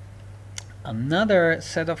 Another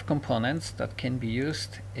set of components that can be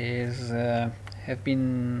used is have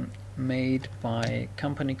been made by a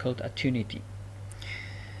company called Attunity.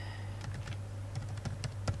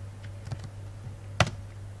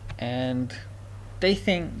 And they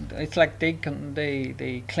think it's like they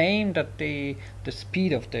claim that the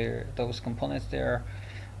speed of those components, they're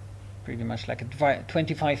pretty much like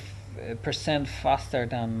 25% faster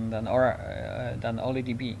than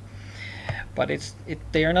OLEDB. But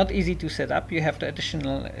they are not easy to set up. You have to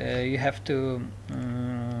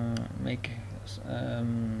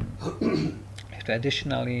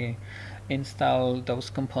additionally install those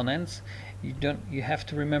components. You have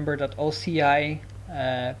to remember that OCI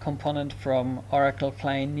component from Oracle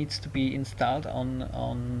client needs to be installed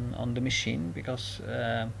on the machine because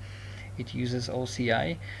it uses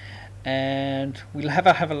OCI, and we'll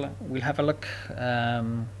have a look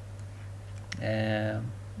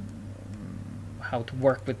how to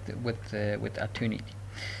work with Attunity.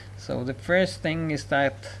 So the first thing is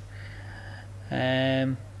that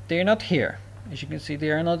they're not here. As you can see,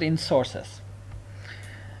 they are not in sources,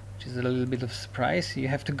 which is a little bit of a surprise. You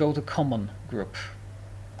have to go to common group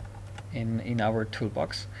in our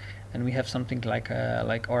toolbox, and we have something like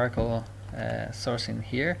Oracle source in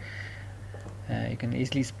here. You can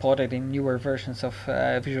easily spot it in newer versions of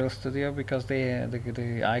Visual Studio because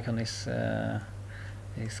the icon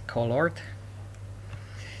is colored.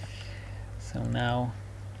 So now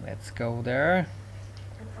let's go there.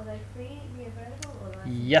 And are they freely available or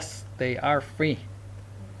licensed? Yes, they are free.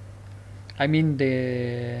 I mean,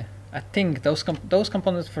 I think those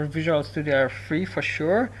components for Visual Studio are free for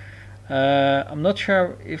sure. I'm not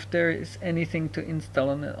sure if there is anything to install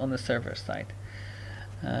on the server side.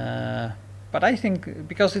 But I think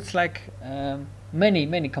because it's like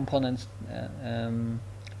many components,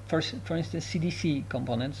 for instance CDC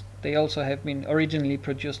components, they also have been originally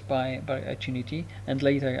produced by Attunity and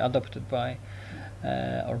later adopted by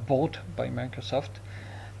or bought by Microsoft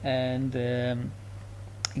and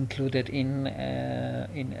included in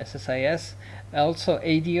SSIS. Also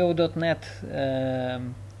ADO.NET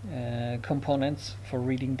components for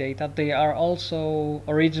reading data, they are also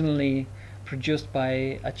originally produced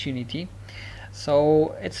by Attunity.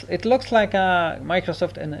 So it looks like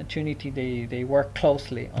Microsoft and Attunity they work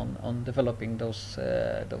closely on developing those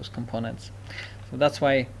components. So that's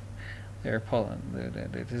why there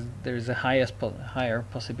is a higher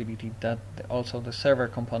possibility that also the server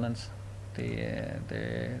components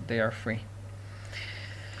they are free.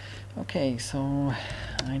 Okay, so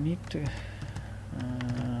I need to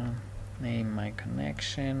name my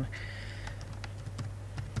connection.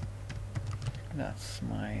 That's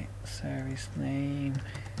my service name.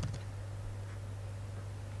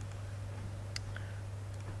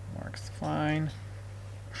 Works fine.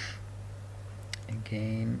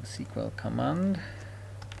 Again, SQL command.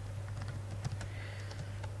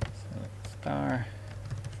 Select star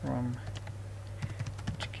from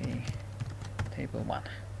HK table 1.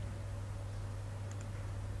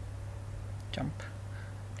 Jump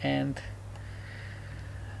and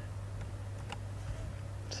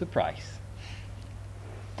surprise.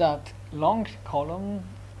 That long column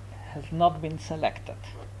has not been selected,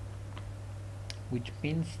 which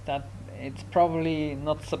means that it's probably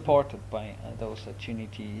not supported by those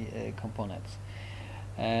Attunity components.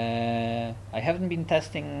 I haven't been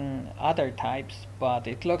testing other types, but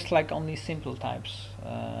it looks like only simple types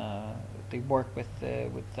they work with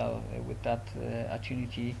that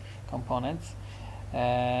Attunity components.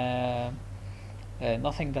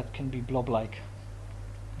 Nothing that can be blob-like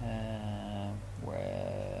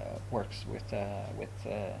works with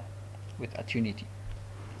Attunity.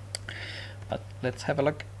 But let's have a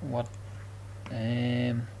look what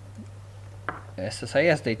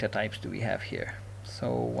SSIS data types do we have here?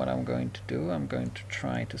 So what I'm going to do, I'm going to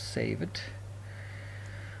try to save it.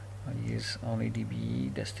 I'll use only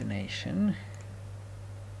DB destination.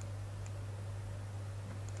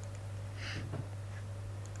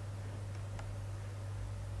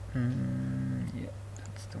 Yeah,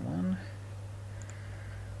 that's the one.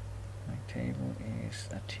 My table is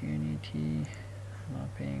at Unity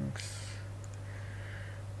mappings.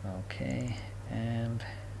 Okay, and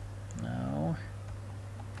now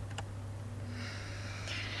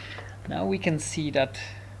we can see that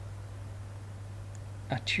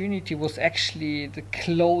Unity was actually the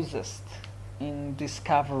closest in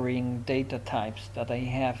discovering data types that I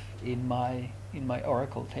have in my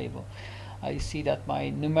Oracle table. I see that my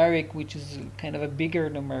numeric, which is kind of a bigger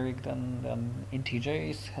numeric than integer,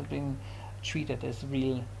 has been treated as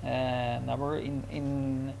real number.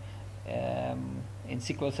 In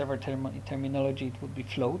SQL Server terminology, it would be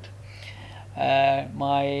float.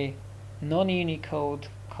 My non-Unicode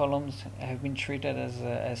columns have been treated as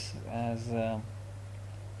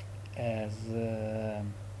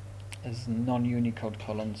non-Unicode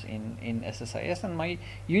columns in SSIS, and my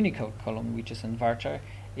Unicode column, which is in varchar,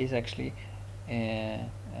 is actually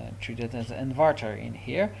treated as an varchar in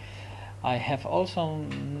here. I have also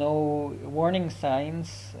no warning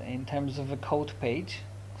signs in terms of a code page,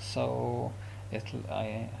 so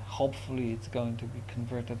hopefully it's going to be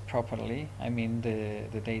converted properly. I mean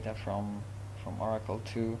the data from Oracle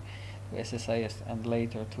to SSIS and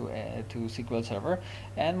later to SQL Server,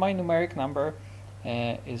 and my numeric number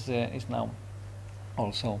is now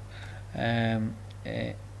also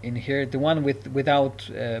in here. The one without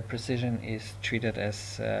precision is treated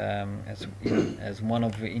as one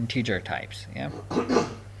of the integer types. Yeah.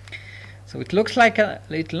 So it looks like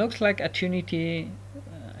Unity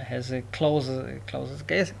has a closest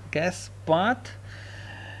guess, but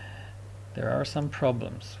there are some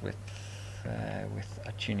problems with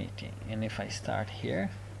Unity. And if I start here,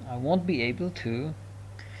 I won't be able to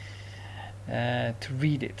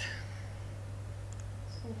read it.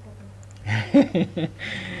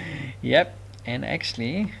 Yep, and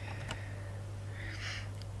actually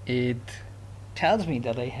it tells me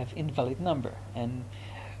that I have invalid number, and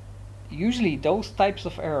usually those types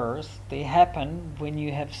of errors, they happen when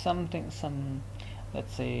you have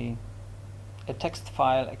let's say a text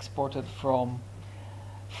file exported from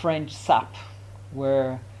French SAP,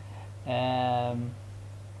 where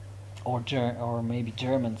or maybe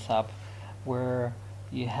German SAP, where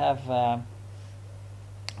you have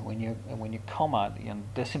when you comma, the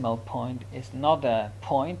decimal point is not a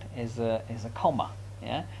point, is a comma,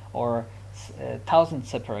 yeah, or 1,000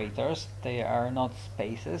 separators. They are not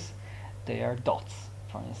spaces, they are dots,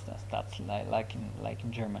 for instance. That's like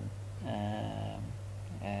in German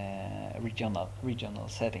regional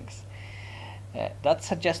settings. That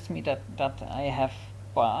suggests me that I have,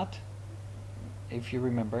 but if you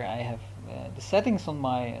remember, I have the settings on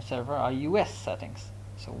my server are US settings.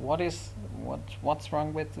 So what's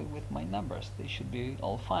wrong with my numbers? They should be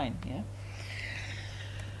all fine, yeah.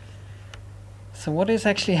 So what is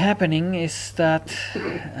actually happening is that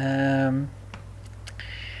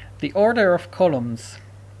the order of columns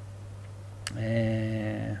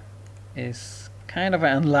is kind of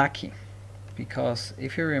unlucky, because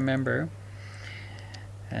if you remember,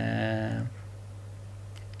 there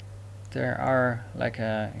are like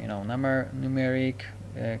a numeric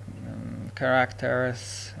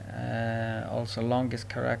characters, also longest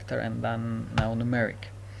character, and then now numeric.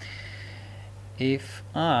 If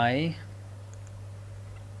I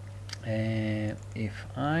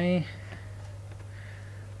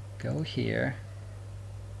go here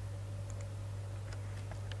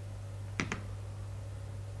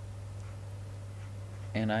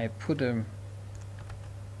and I put a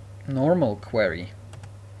normal query,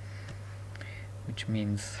 which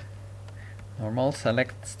means normal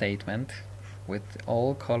select statement with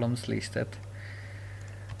all columns listed,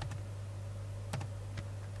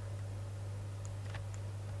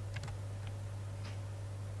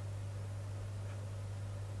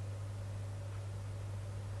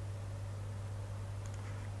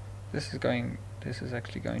 this is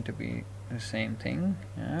actually going to be the same thing.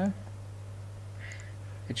 Yeah.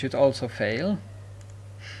 It should also fail,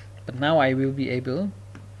 but now I will be able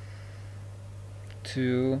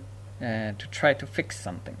to try to fix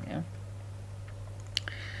something. Yeah.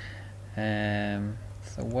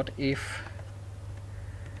 So what if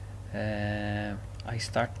I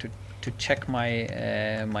start to check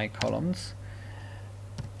my my columns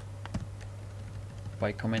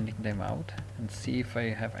by commenting them out and see if I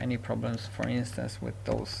have any problems, for instance, with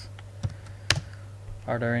those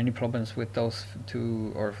Are there any problems with those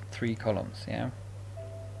 2 or 3 columns? Yeah.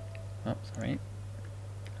 Oh, sorry.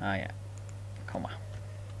 Ah, yeah. Comma.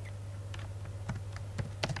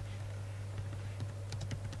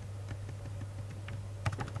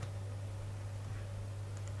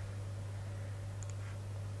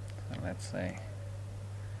 So let's say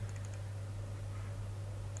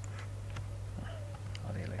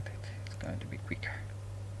I'll delete it. It's going to be quicker.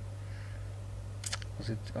 Was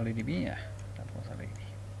it OLEDB? Yeah, that was OLEDB.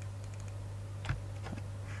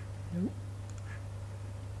 No.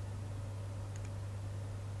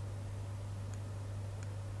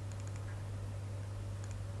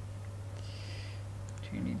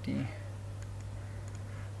 Unity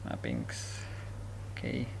mappings.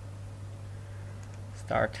 Okay.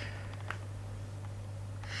 Start.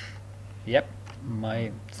 Yep,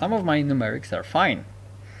 some of my numerics are fine,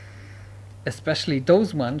 especially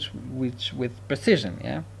those ones which with precision.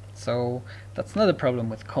 Yeah, so that's not a problem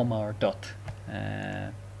with comma or dot.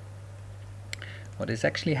 What is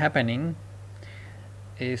actually happening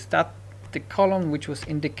is that the column which was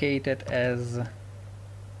indicated as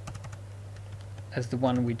the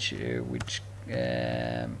one which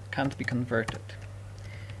can't be converted.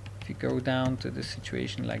 If you go down to the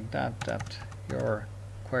situation like that your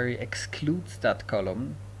query excludes that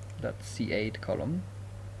column, that C8 column,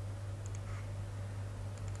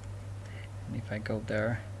 and if I go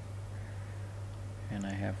there and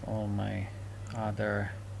I have all my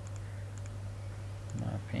other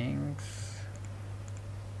mappings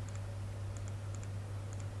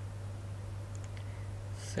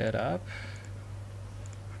set up,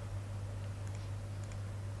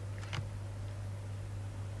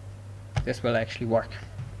 this will actually work.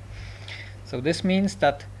 So this means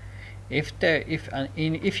that if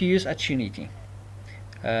you use Unity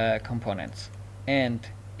components, and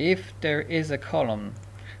if there is a column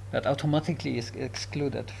that automatically is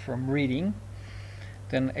excluded from reading,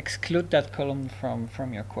 then exclude that column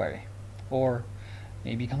from your query, or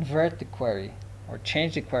maybe convert the query or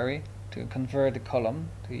change the query to convert the column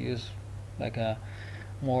to use like a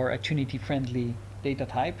more Unity friendly data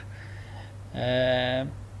type,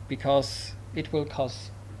 because it will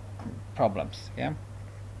cause problems. Yeah.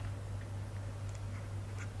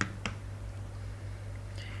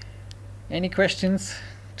 Any questions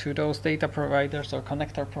to those data providers or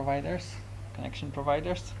connection providers?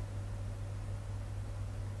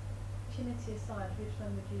 Unity aside, which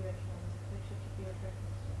one would you recommend? Which would you be your preference?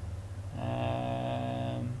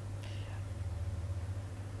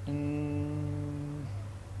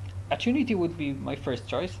 Unity would be my first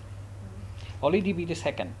choice. OLEDB the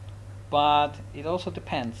second, but it also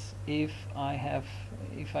depends if I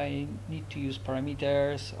need to use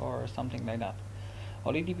parameters or something like that.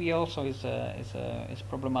 OLEDB also is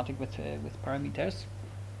problematic with parameters.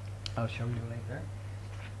 I'll show you later.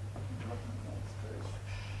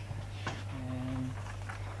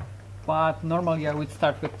 But normally I would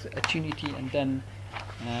start with Unity, and then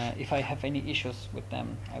if I have any issues with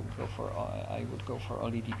them, I would go for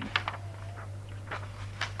OLEDB.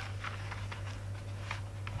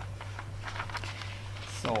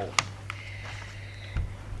 So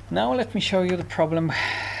now let me show you the problem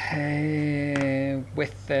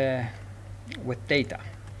with data,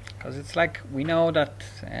 because it's like we know that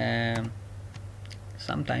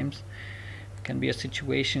sometimes can be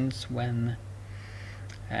situations when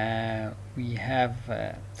we have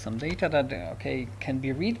some data that can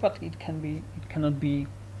be read, but it cannot be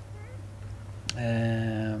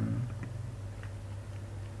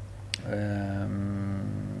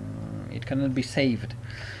saved.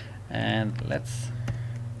 And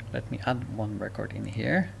let me add one record in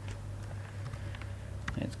here.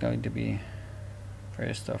 It's going to be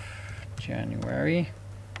 1st of January.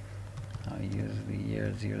 I'll use the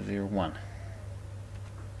year 001.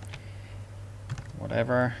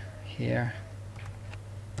 Whatever here,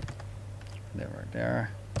 they were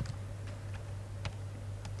there.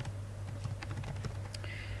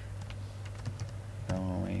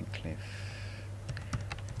 Galway, Cliff,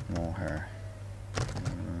 Moher,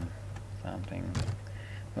 something.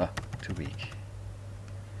 Oh, too weak.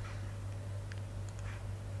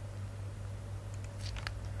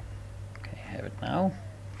 Okay, have it now.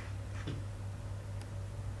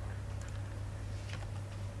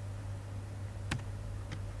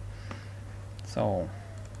 So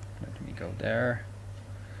let me go there.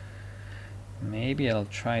 Maybe I'll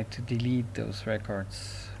try to delete those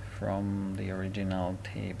records from the original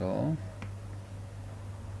table.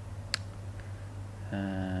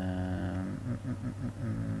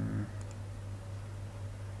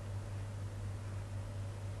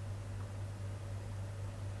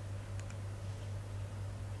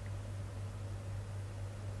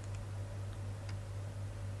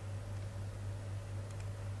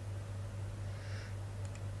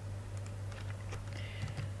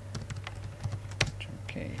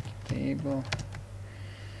 Okay, table.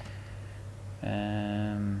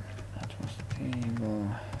 That was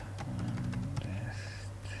table.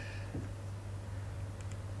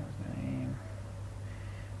 What's the name?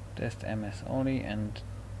 Dest MS only and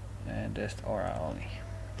dest aura only.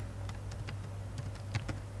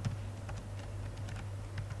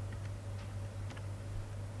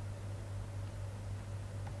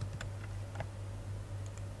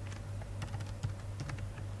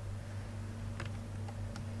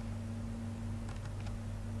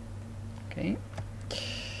 Okay.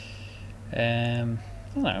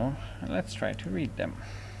 Now let's try to read them.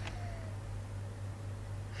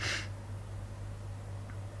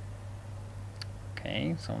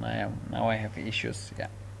 Okay, so now I have issues. Yeah,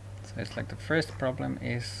 so it's like the first problem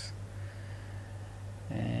is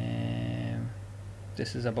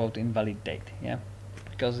this is about invalid date. Yeah,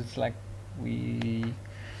 because it's like we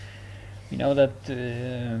know that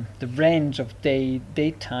the range of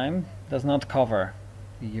date time does not cover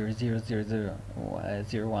the year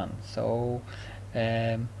 00001. So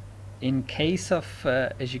in case of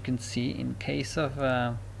as you can see, in case of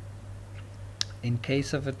the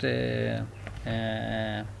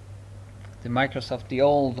Microsoft, the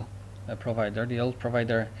old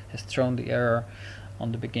provider has thrown the error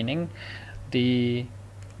on the beginning. The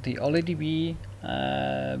OLEDB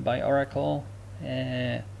by Oracle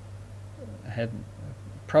had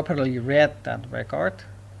properly read that record.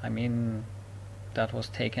 I mean, that was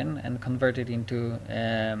taken and converted into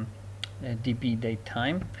DB date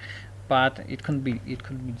time, but it could be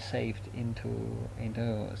saved into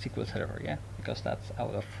SQL Server, yeah, because that's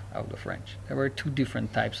out of range. There were two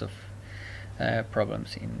different types of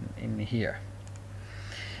problems in here.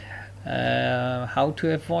 How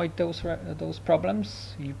to avoid those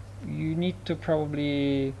problems? You need to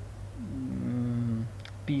probably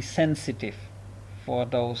be sensitive for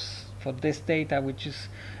this data, which is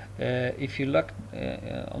if you look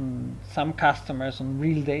on some customers on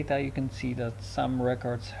real data, you can see that some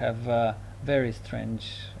records have very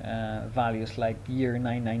strange values like year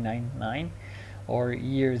 9999 or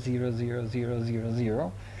year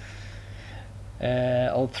 00000.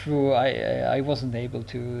 Although I wasn't able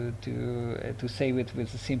to save it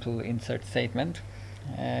with a simple insert statement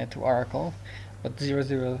to Oracle, but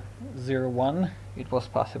 0001 it was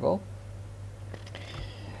possible.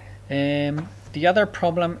 The other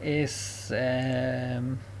problem is that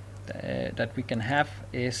we can have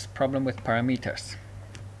is problem with parameters,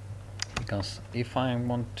 because if I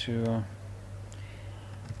want to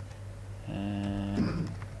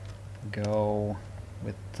go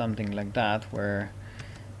with something like that where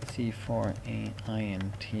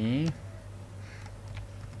C4AINT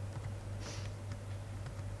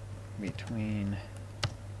between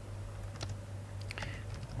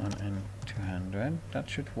 1 and 200, that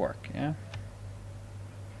should work, yeah?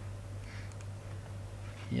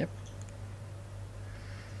 Yep.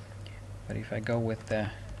 But if I go with the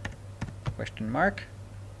question mark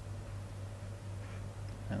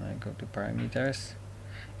and I go to parameters,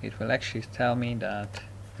 it will actually tell me that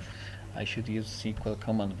I should use SQL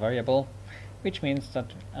command variable, which means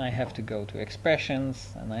that I have to go to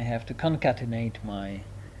expressions and I have to concatenate my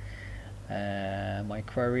my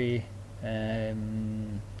query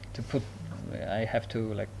to put. I have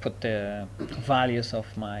to like put the values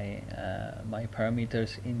of my my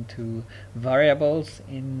parameters into variables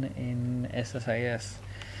in SSIS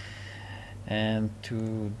and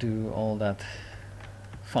to do all that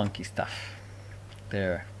funky stuff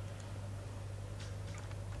there.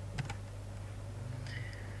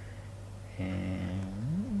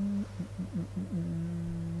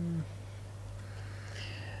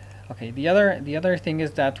 Okay, the other thing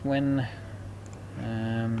is that when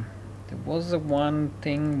there was one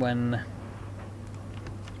thing when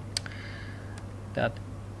that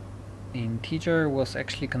integer was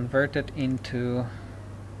actually converted into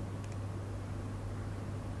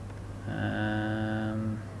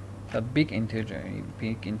that big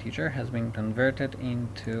integer has been converted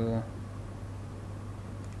into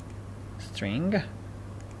string. That's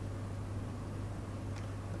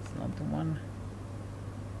not the one.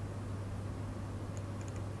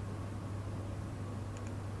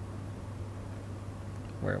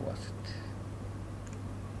 Where was it?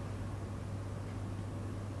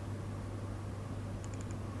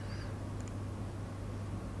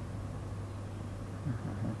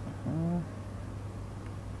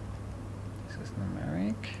 This is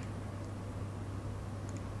numeric.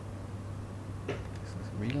 This is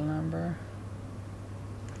real number.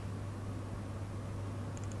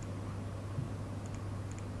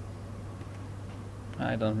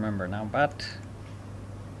 I don't remember now, but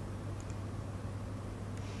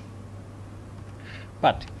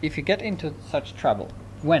But if you get into such trouble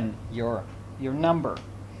when your number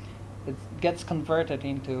gets converted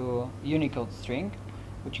into Unicode string,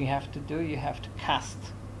 what you have to do, you have to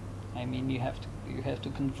cast. I mean, you have to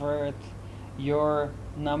convert your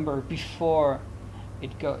number before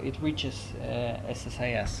it reaches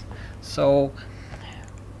SSIS. So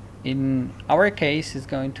in our case, it's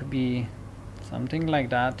going to be something like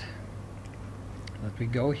that. Let me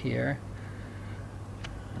go here.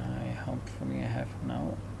 Hopefully I have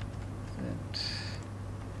now that.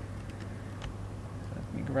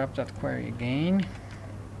 Let me grab that query again.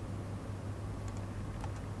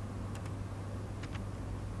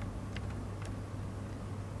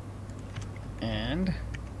 And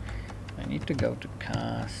I need to go to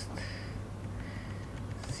cast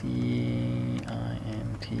CINT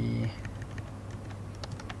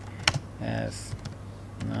as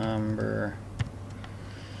number.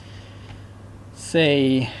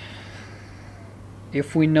 Say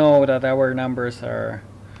if we know that our numbers are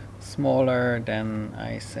smaller, then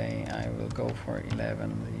I say I will go for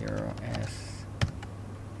 11.0s,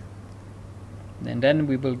 and then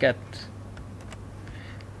we will get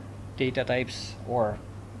data types, or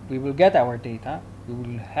we will get our data.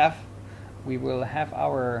 We will have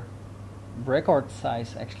our record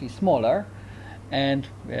size actually smaller, and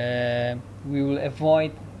we will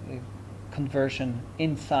avoid conversion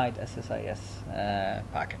inside SSIS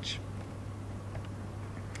package.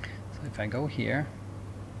 So if I go here,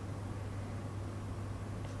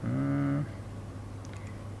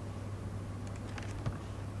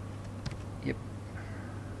 yep,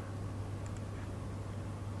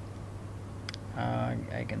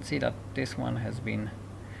 I can see that this one has been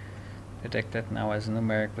detected now as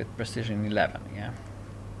numeric with precision 11, yeah,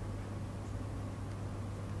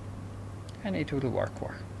 and it will work.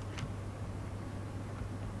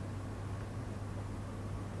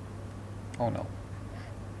 Oh no!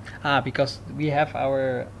 Because we have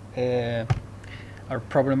our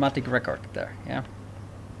problematic record there, yeah.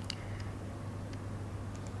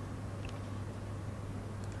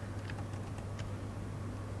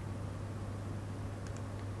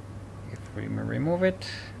 If we remove it,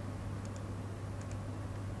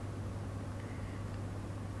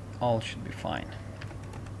 all should be fine.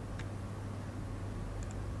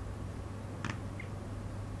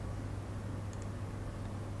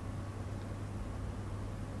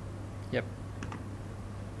 Yep.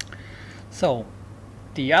 So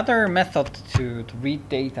the other method to read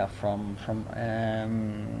data from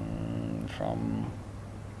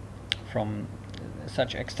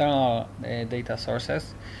such external data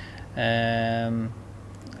sources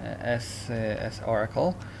as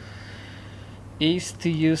Oracle is to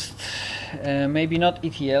use maybe not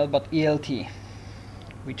ETL but ELT,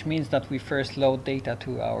 which means that we first load data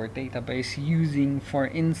to our database using, for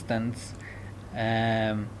instance,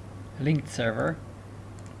 linked server,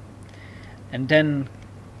 and then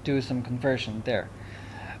do some conversion there.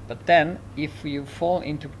 But then if you fall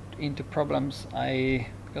into problems,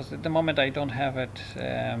 because at the moment I don't have it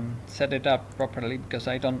set it up properly, because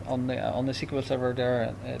I don't on the SQL Server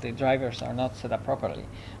there the drivers are not set up properly.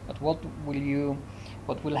 But what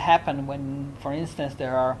will happen when, for instance,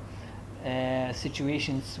 there are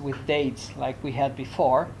situations with dates like we had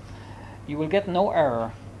before? You will get no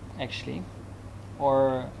error actually,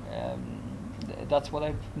 or that's what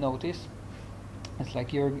I've noticed. It's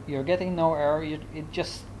like you're getting no error. It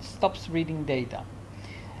just stops reading data.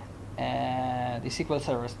 The SQL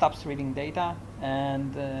Server stops reading data,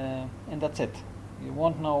 and that's it. You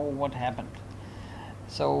won't know what happened.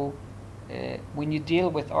 So when you deal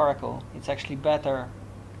with Oracle, it's actually better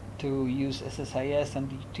to use SSIS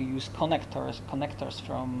and to use connectors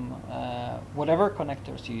from whatever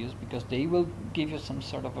connectors you use, because they will give you some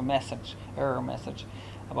sort of a error message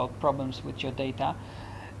about problems with your data.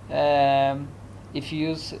 If you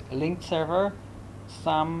use a linked server,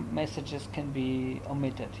 some messages can be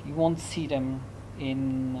omitted. You won't see them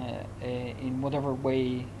in whatever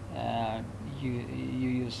way you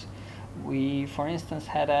use. We, for instance,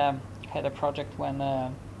 had a project when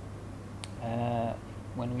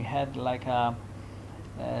we had like a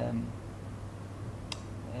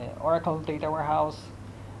Oracle data warehouse,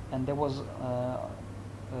 and there was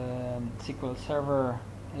SQL Server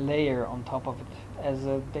layer on top of it as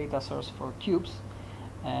a data source for cubes,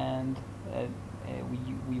 and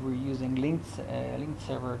we were using linked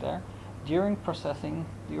server there. During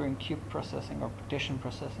cube processing or partition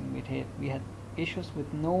processing, we had issues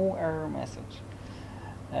with no error message.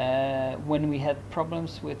 When we had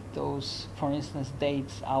problems with those, for instance,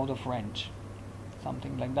 dates out of range,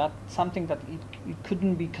 something like that, something that it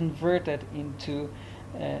couldn't be converted into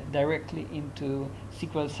directly into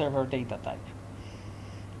SQL Server data type.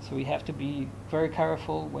 So you have to be very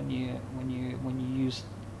careful when you use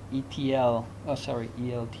ETL,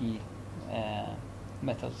 ELT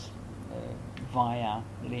methods via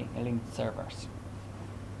linked servers.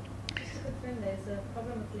 Just to confirm, there's a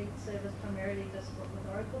problem with linked servers primarily just with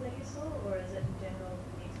Oracle that you saw, or is it in general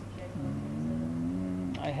needs to be careful with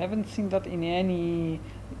linked servers? I haven't seen that in any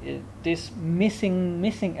this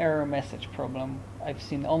missing error message problem. I've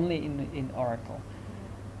seen only in Oracle.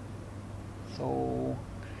 So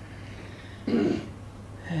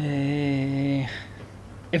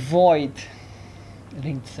avoid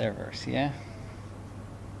linked servers, yeah,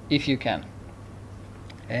 if you can.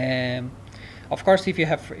 Of course, if you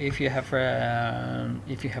have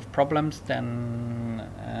problems, then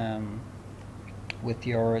with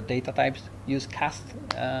your data types, use cast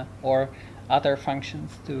or other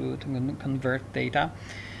functions to convert data,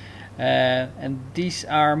 and these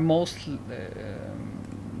are mostly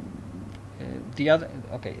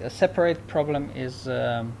a separate problem is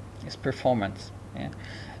performance. Yeah?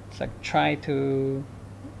 It's like try to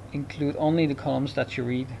include only the columns that you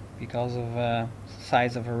read because of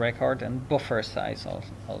size of a record and buffer size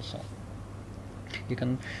also. You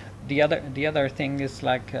can the other thing is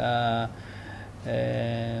like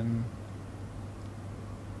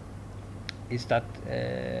is that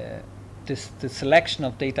the selection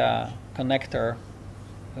of data connector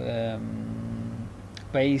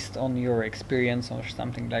based on your experience or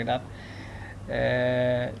something like that.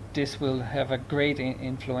 This will have a great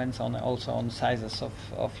influence on also on sizes of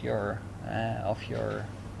your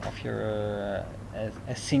a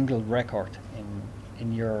single record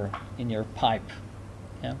in your pipe,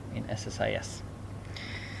 yeah, in SSIS.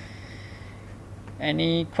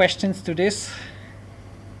 Any questions to this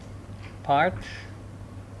part?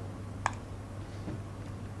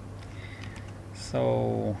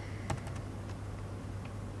 So,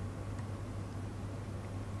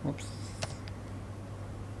 oops.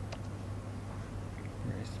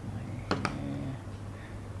 Where is my?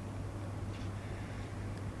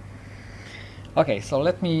 Okay, so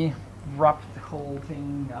let me wrap the whole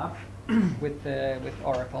thing up with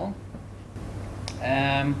Oracle.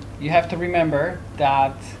 You have to remember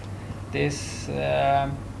that this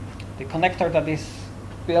the connector that is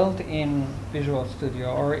built in Visual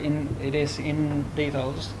Studio or it is in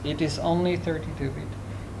Datos, it is only 32-bit.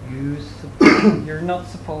 You're not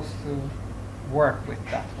supposed to work with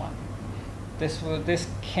that one. This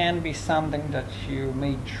can be something that you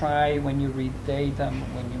may try when you read data,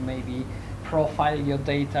 when you maybe profile your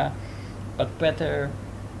data, but better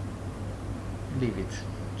leave it.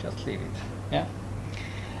 Just leave it. Yeah.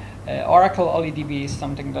 Oracle OLEDB is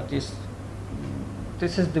something that is.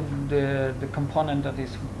 This is the component that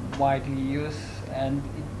is widely used, and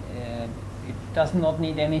it does not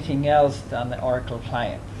need anything else than the Oracle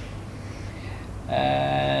client.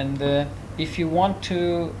 And if you want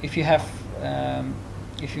to, if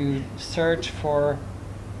you search for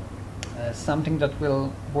something that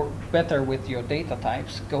will work better with your data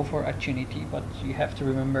types, go for Attunity, but you have to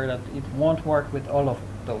remember that it won't work with all of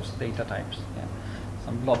those data types. Yeah.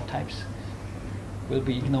 Some blob types will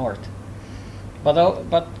be ignored. But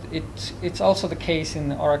it's also the case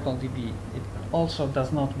in Oracle DB. It also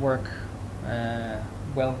does not work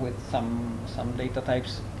well with some data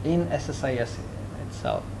types in SSIS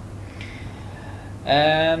itself.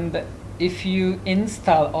 And if you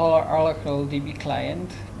install Oracle DB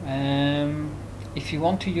client, if you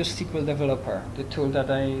want to use SQL Developer, the tool that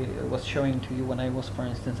I was showing to you when I was, for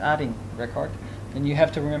instance, adding record, then you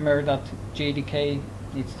have to remember that JDK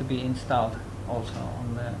needs to be installed also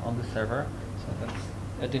on the server. So that's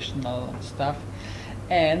additional stuff.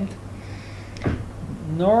 And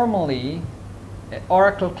normally,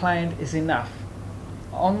 Oracle client is enough.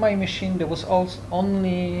 On my machine, there was also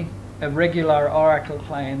only a regular Oracle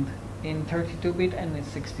client in 32-bit and in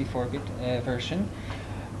 64-bit version.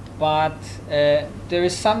 But there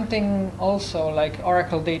is something also like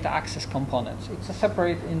Oracle Data Access Components. It's a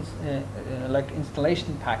separate like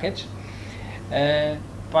installation package,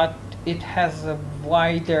 but it has a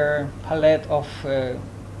wider palette of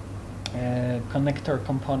connector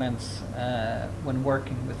components when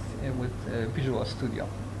working with Visual Studio.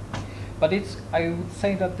 But I would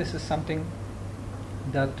say that this is something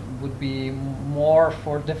that would be more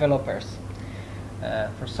for developers,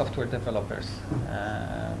 for software developers.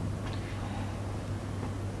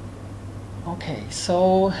 Okay,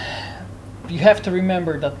 so you have to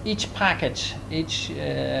remember that each package, each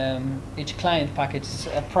client package is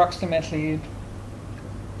approximately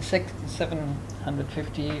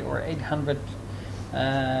 750 or 800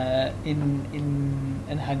 in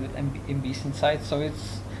 100 MBs inside. So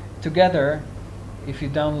it's together. If you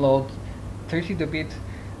download 32-bit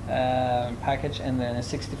package, and then a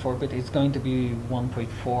 64-bit is going to be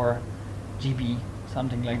 1.4 GB,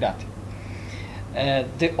 something like that.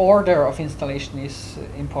 The order of installation is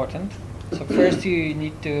important. So first you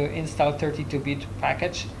need to install 32-bit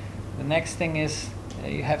package. The next thing is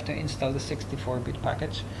you have to install the 64-bit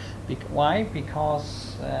package. Why?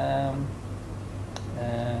 Because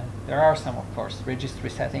there are some, of course, registry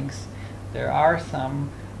settings. There are some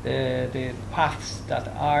the paths that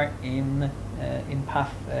are in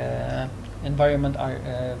path environment are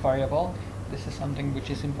variable. This is something which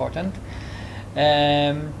is important.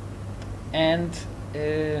 And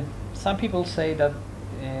some people say that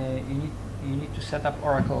you need to set up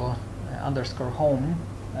Oracle _home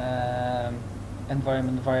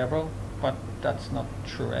environment variable, but that's not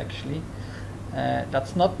true actually.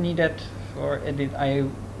 That's not needed for edit. I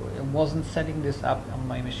wasn't setting this up on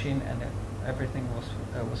my machine, and everything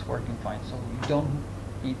was working fine. So you don't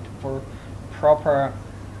need for proper,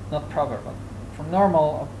 not proper, but for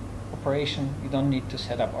normal operation, you don't need to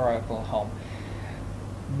set up Oracle Home.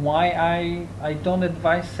 Why I don't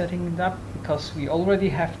advise setting it up? Because we already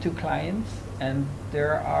have 2 clients, and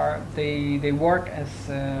they work as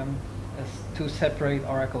 2 separate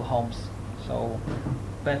Oracle homes. So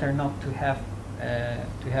better not to have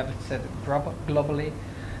it set globally.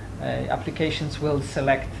 Applications will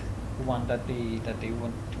select the one that they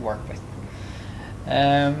want to work with.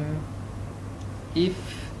 If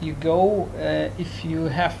you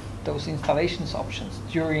have those installations options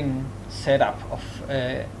during setup of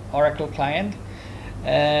Oracle client,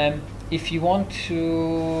 if you want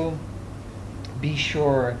to be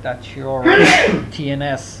sure that your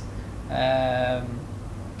TNS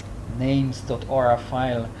names.ora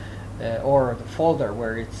file or the folder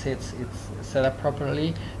where it sits, it's set up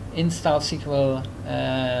properly, install SQLnet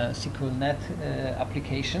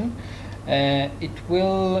application.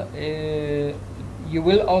 You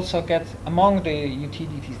will also get, among the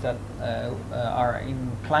utilities that are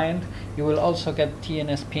in client, you will also get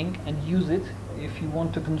TNS ping and use it if you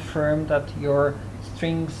want to confirm that your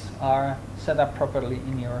strings are set up properly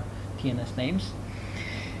in your TNS names.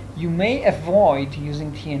 You may avoid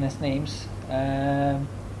using TNS names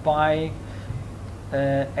by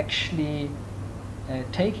actually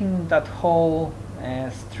taking that whole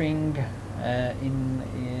string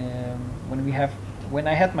when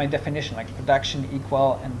I had my definition, like production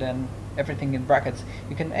equal and then everything in brackets,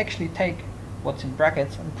 you can actually take what's in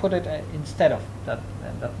brackets and put it instead of that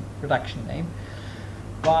production name.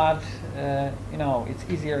 But you know, it's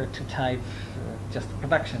easier to type just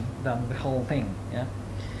production than the whole thing. Yeah.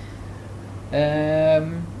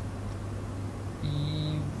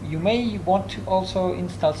 You may want to also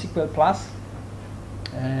install SQL Plus,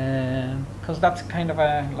 because that's kind of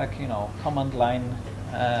a command line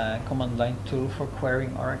tool for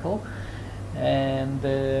querying Oracle, and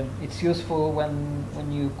it's useful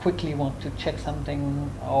when you quickly want to check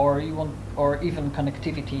something, or even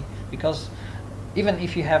connectivity, because even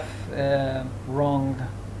if you have wrong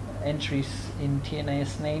entries in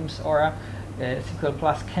TNS names, or SQL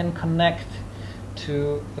Plus can connect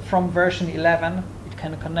to, from version 11, it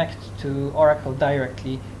can connect to Oracle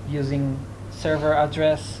directly using server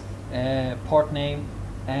address, port name,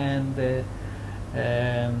 and the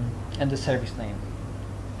service name.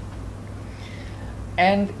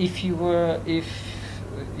 And if you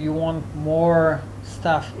want more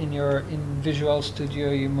stuff in Visual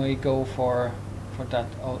Studio, you may go for that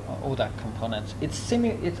ODAC components. It's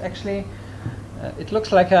actually it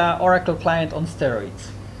looks like an Oracle client on steroids.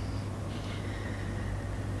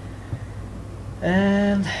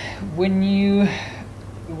 And when you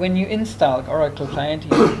install Oracle client,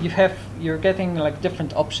 you're getting like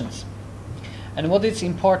different options. And what is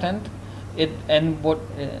important, is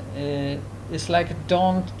like,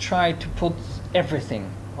 don't try to put everything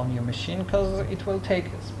on your machine, because it will take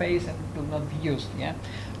space and it will not be used. Yeah,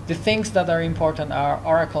 the things that are important are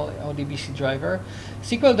Oracle ODBC driver,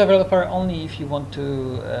 SQL Developer only if you want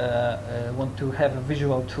to have a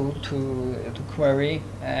visual tool to query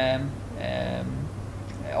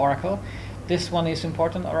Oracle. This one is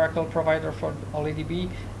important, Oracle provider for OLEDB.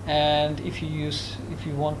 And if you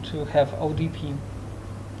want to have ODP,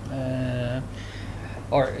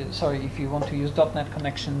 if you want to use .NET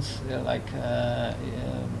connections like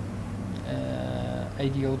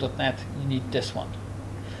ADO.NET, you need this one.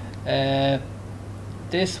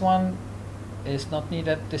 This one is not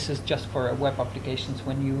needed. This is just for web applications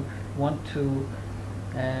when you want to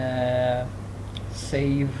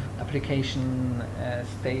save application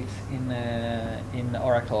states in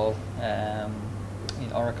Oracle.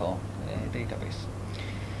 In Oracle database.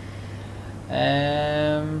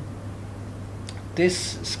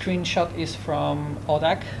 This screenshot is from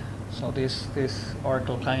ODAC, so this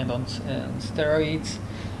Oracle client on steroids.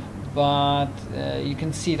 But you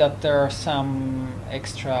can see that there are some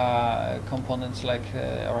extra components like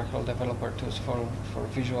Oracle Developer Tools for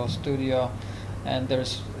Visual Studio, and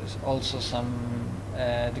there's also some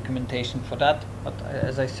documentation for that. But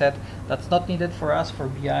as I said, that's not needed for us, for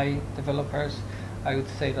BI developers. I would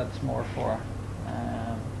say that's more for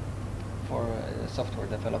software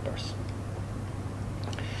developers.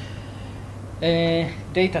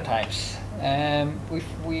 Data types.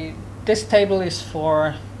 This table is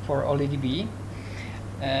for OLEDB,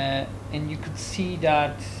 and you could see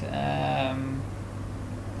that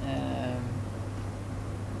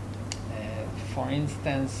for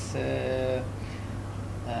instance,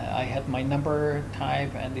 I had my number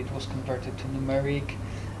type and it was converted to numeric.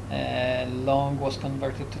 Long was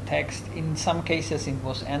converted to text. In some cases it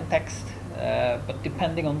was n-text, but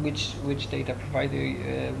depending on which data provider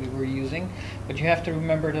we were using. But you have to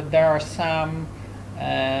remember that there are some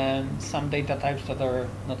data types that are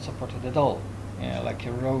not supported at all, like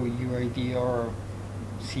a row UID or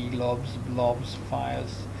C-lobs, blobs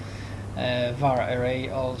files, var array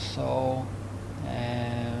also,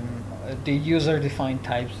 the user-defined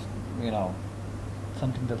types,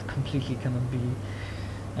 something that completely cannot be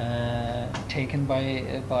taken by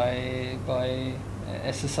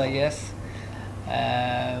SSIS,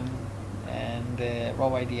 and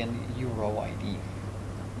row ID and urow ID.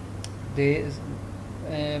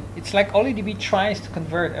 It's like OLEDB tries to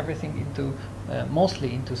convert everything into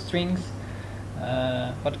mostly into strings,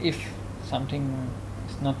 but if something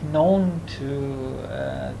is not known to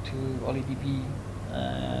OLEDB,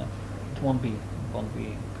 it won't be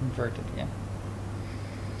converted. Yeah.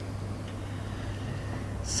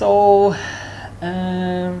 So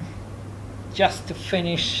just to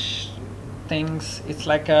finish things, it's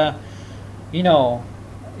like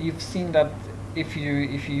you've seen that if you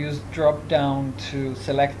use drop down to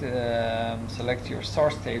select your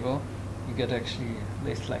source table, you get actually a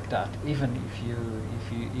list like that. Even if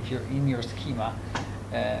you're in your schema,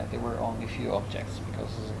 there were only a few objects,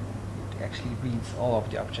 because it actually reads all of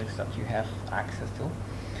the objects that you have access to.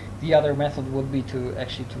 The other method would be to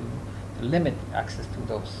limit access to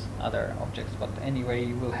those other objects, but anyway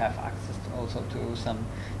you will have access also to some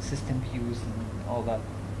system views and all that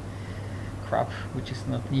crap which is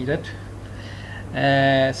not needed.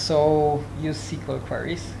 So use SQL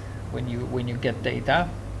queries when you get data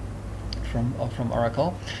from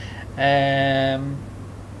Oracle.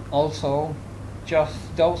 Also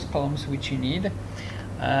just those columns which you need.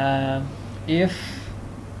 If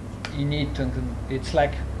you need to, it's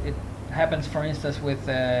like it happens, for instance, with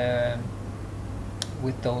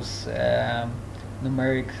those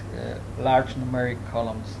large numeric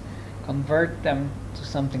columns. Convert them to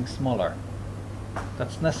something smaller.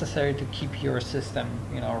 That's necessary to keep your system,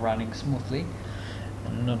 running smoothly,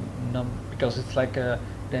 and not because it's like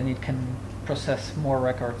then it can process more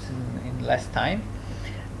records in less time.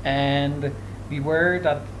 And beware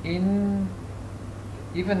that even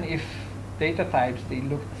if data types they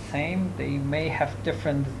look the same, they may have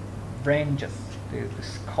different ranges. The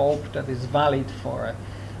scope that is valid for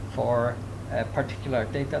a particular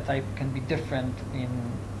data type can be different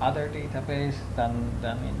in other database than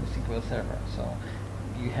in the SQL Server. So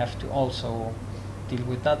you have to also deal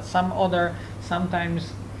with that.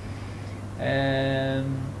 Sometimes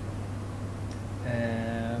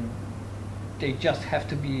they just have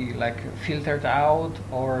to be like filtered out,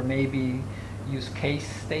 or maybe use case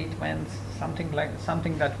statements, something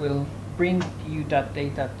that will bring you that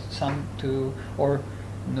data or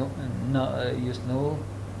use null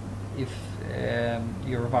if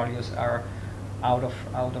your values are out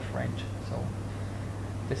of range. So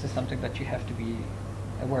this is something that you have to be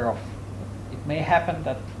aware of. It may happen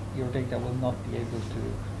that your data will not be able to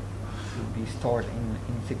be stored in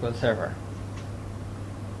SQL Server.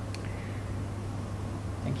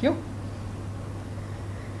 Thank you.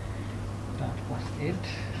 That was it.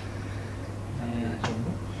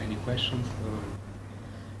 Any questions?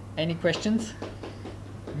 Any questions?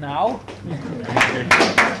 Now?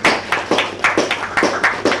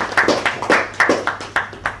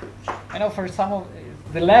 I know for some of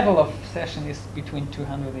the level of session is between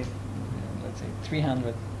 200 and let's say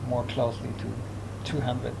 300, more closely to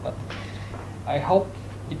 200, but I hope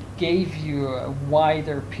it gave you a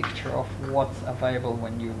wider picture of what's available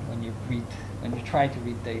when you try to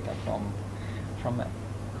read data from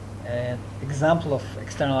an example of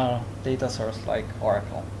external data source like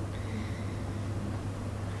Oracle.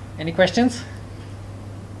 Any questions?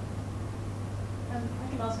 I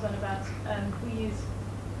can ask one about, we use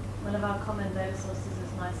one of our common data sources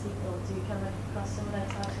is MySQL. Do you come across similar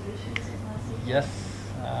types of issues with MySQL? Yes,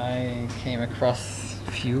 I came across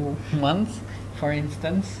few ones. For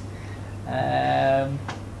instance, I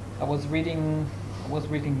was reading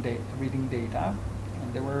data,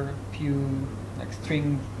 and there were a few like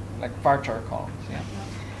string, like varchar columns, yeah.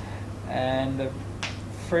 And the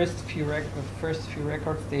first few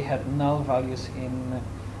records, they had null values in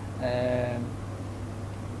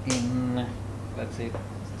let's say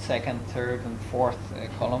second, third, and fourth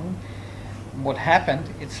column. What happened?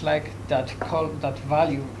 It's like that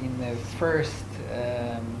value in the first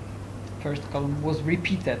column was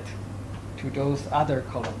repeated to those other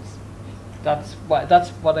columns. That's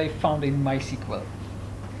what I found in MySQL.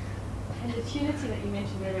 And the Tunity that you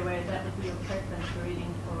mentioned earlier, where that would be your preference for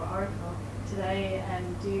reading for Oracle, do they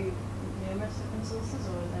do numerous different sources,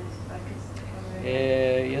 or are they focused on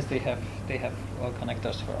Yes, they have all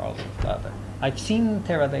connectors for all of that. I've seen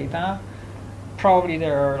Teradata. Probably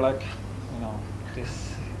there are like,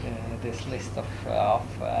 this list of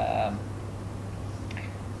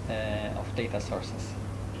data sources.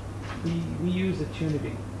 We use a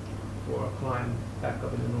Tunity for a client back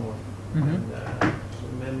up in the north, Mhm. and we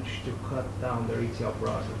managed to cut down their ETL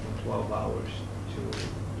process from 12 hours to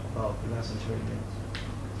about less than 30 minutes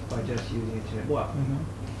by just using a Tunity. Well, in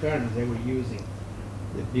fairness, they were using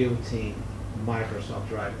the built-in Microsoft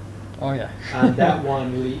driver. Oh yeah. And that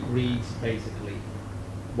one reads basically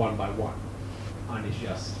one by one, and it's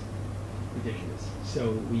just ridiculous.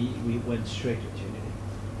 So we went straight to Tunity,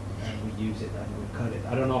 and we use it and we cut it.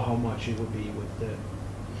 I don't know how much it would be with the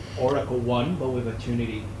Oracle one, but with a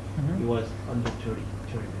Tunity, it was under 30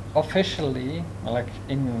 minutes. Officially, like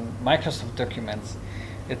in Microsoft documents,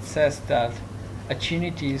 it says that a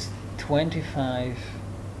Tunity is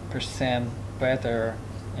 25% better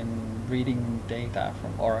in reading data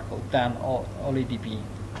from Oracle than OLEDB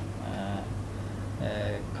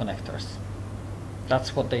connectors.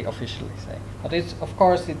 That's what they officially say. But it's, of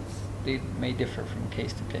course, it may differ from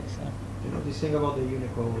case to case. Yeah? You know, this thing about the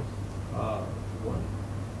Unicode one.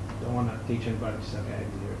 Don't want to teach anybody to suck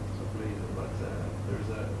eggs here, so please. But there's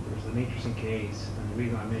an interesting case, and the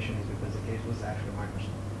reason I mention it is because the case was actually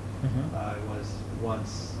Microsoft. It was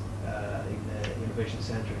once in the Innovation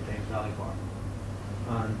Center in Thames Valley Park,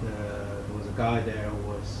 and there was a guy there who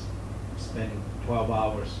was spending 12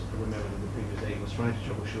 hours, I remember the previous day, he was trying to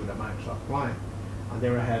troubleshoot a Microsoft client, and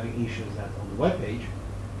they were having issues that on the web page,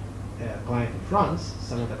 client in France,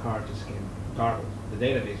 some of the characters came garbled. The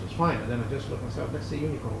database was fine, and then I just looked myself, that's the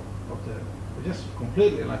Unicode of the, just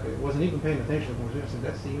completely, like, I wasn't even paying attention,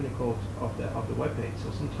 that's the Unicode of the web page.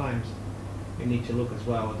 So sometimes you need to look as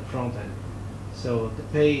well at the front end. So the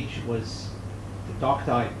page was the doc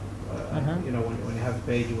type, you know, when you have the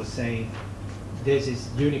page, it was saying this is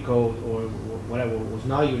Unicode or whatever was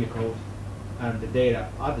not Unicode, and the data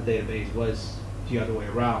of the database was the other way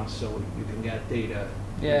around, so you can get data.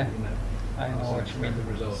 Yeah, I know what you mean.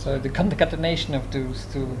 So the concatenation of those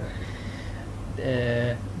two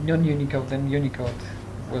non-Unicode and Unicode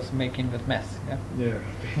was making that mess. Yeah. Yeah.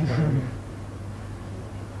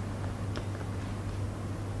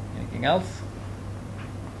 Anything else?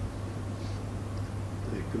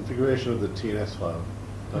 The configuration of the TNS file,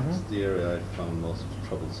 that's the area I found most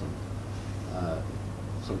troublesome.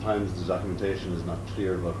 Sometimes the documentation is not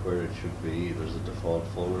clear about where it should be. There's a default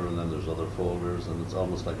folder and then there's other folders, and it's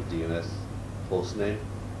almost like a DNS host name.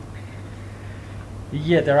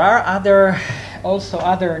 Yeah, there are also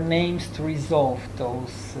other names to resolve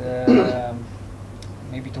those.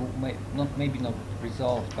 Maybe not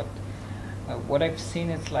resolve, but what I've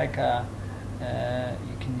seen is like you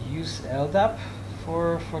can use LDAP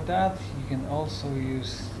for that. You can also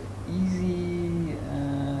use Easy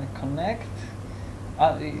Connect.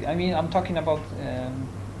 I mean, I'm talking about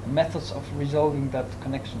methods of resolving that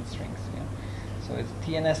connection strings. Yeah. So it's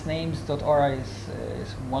tnsnames.ora is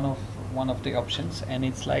one of the options, and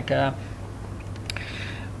it's like if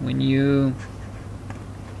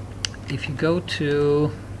you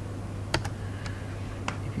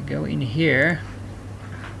go in here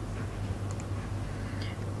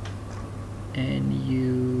and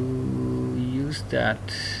you use that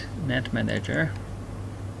net manager.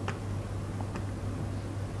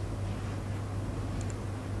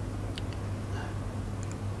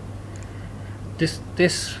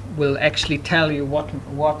 This will actually tell you what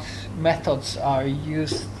methods are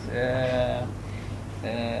used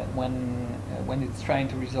when it's trying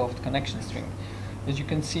to resolve the connection string. As you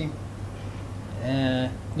can see,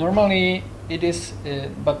 normally it is,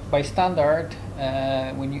 but by standard,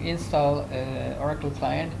 when you install Oracle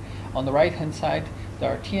client, on the right hand side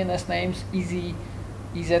there are TNS names, EZ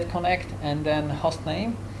Connect, and then host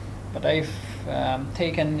name. but I've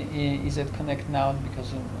taken EZ-Connect now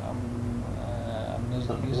because I'm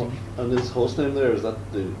using. And this hostname there, is that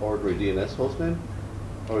the ordinary DNS hostname,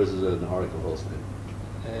 or is it an Oracle hostname?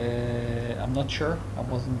 I'm not sure. I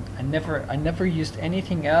never used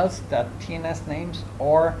anything else that TNS names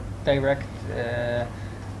or direct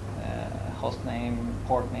host name,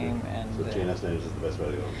 port name, and so TNS names is the best way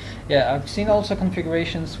to go. yeah, I've seen also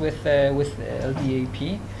configurations with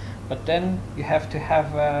LDAP, but then you have to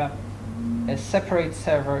have a separate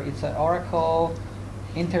server. It's an Oracle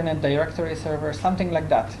Internet Directory server, something like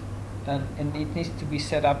that, and it needs to be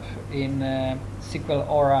set up in SQL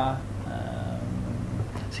Aura.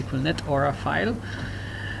 SQLnet Aura file.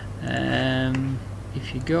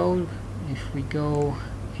 If we go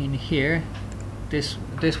in here, this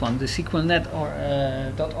one, the SQLnet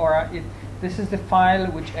 .aura, this is the file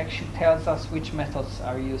which actually tells us which methods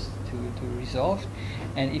are used to resolve,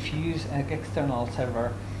 and if you use an external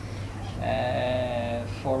server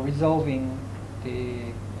for resolving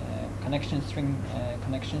the connection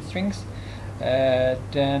strings,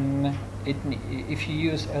 then if you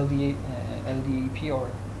use LDAP or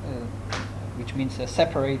which means a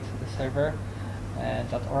separate server,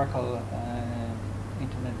 .oracle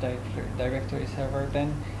Internet Directory server,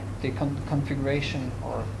 then the configuration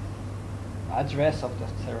or address of the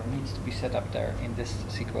server needs to be set up there in this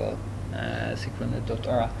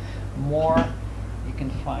SQLnet.aura. More you can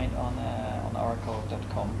find on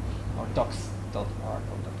oracle.com or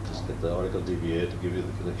docs.oracle.com. Just get the Oracle DBA to give you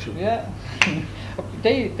the connection. Yeah,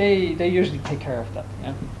 they usually take care of that.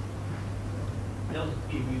 Yeah. They'll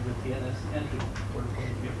give you the DNS entry for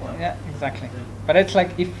the apply. Yeah, exactly. But it's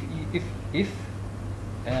like if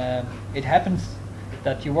it happens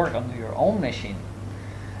that you work on your own machine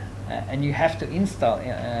and you have to install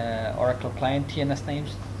Oracle client TNS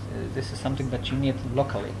names, this is something that you need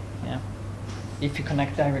locally. Yeah, if you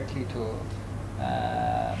connect directly to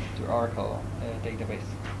Oracle database,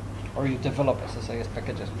 or you develop SSIS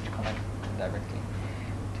packages which connect directly.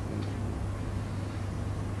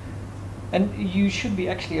 And you should be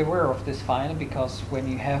actually aware of this file, because when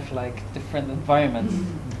you have like different environments,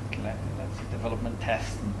 like let's say development,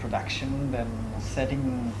 test, and production, then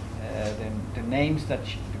setting the names that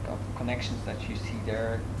the connections that you see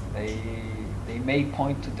there, they may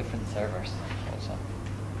point to different servers also.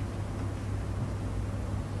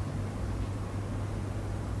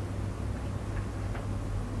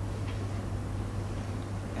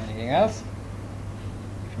 Anything else?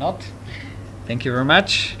 If not, thank you very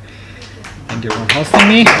much. Thank you for hosting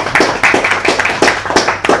me.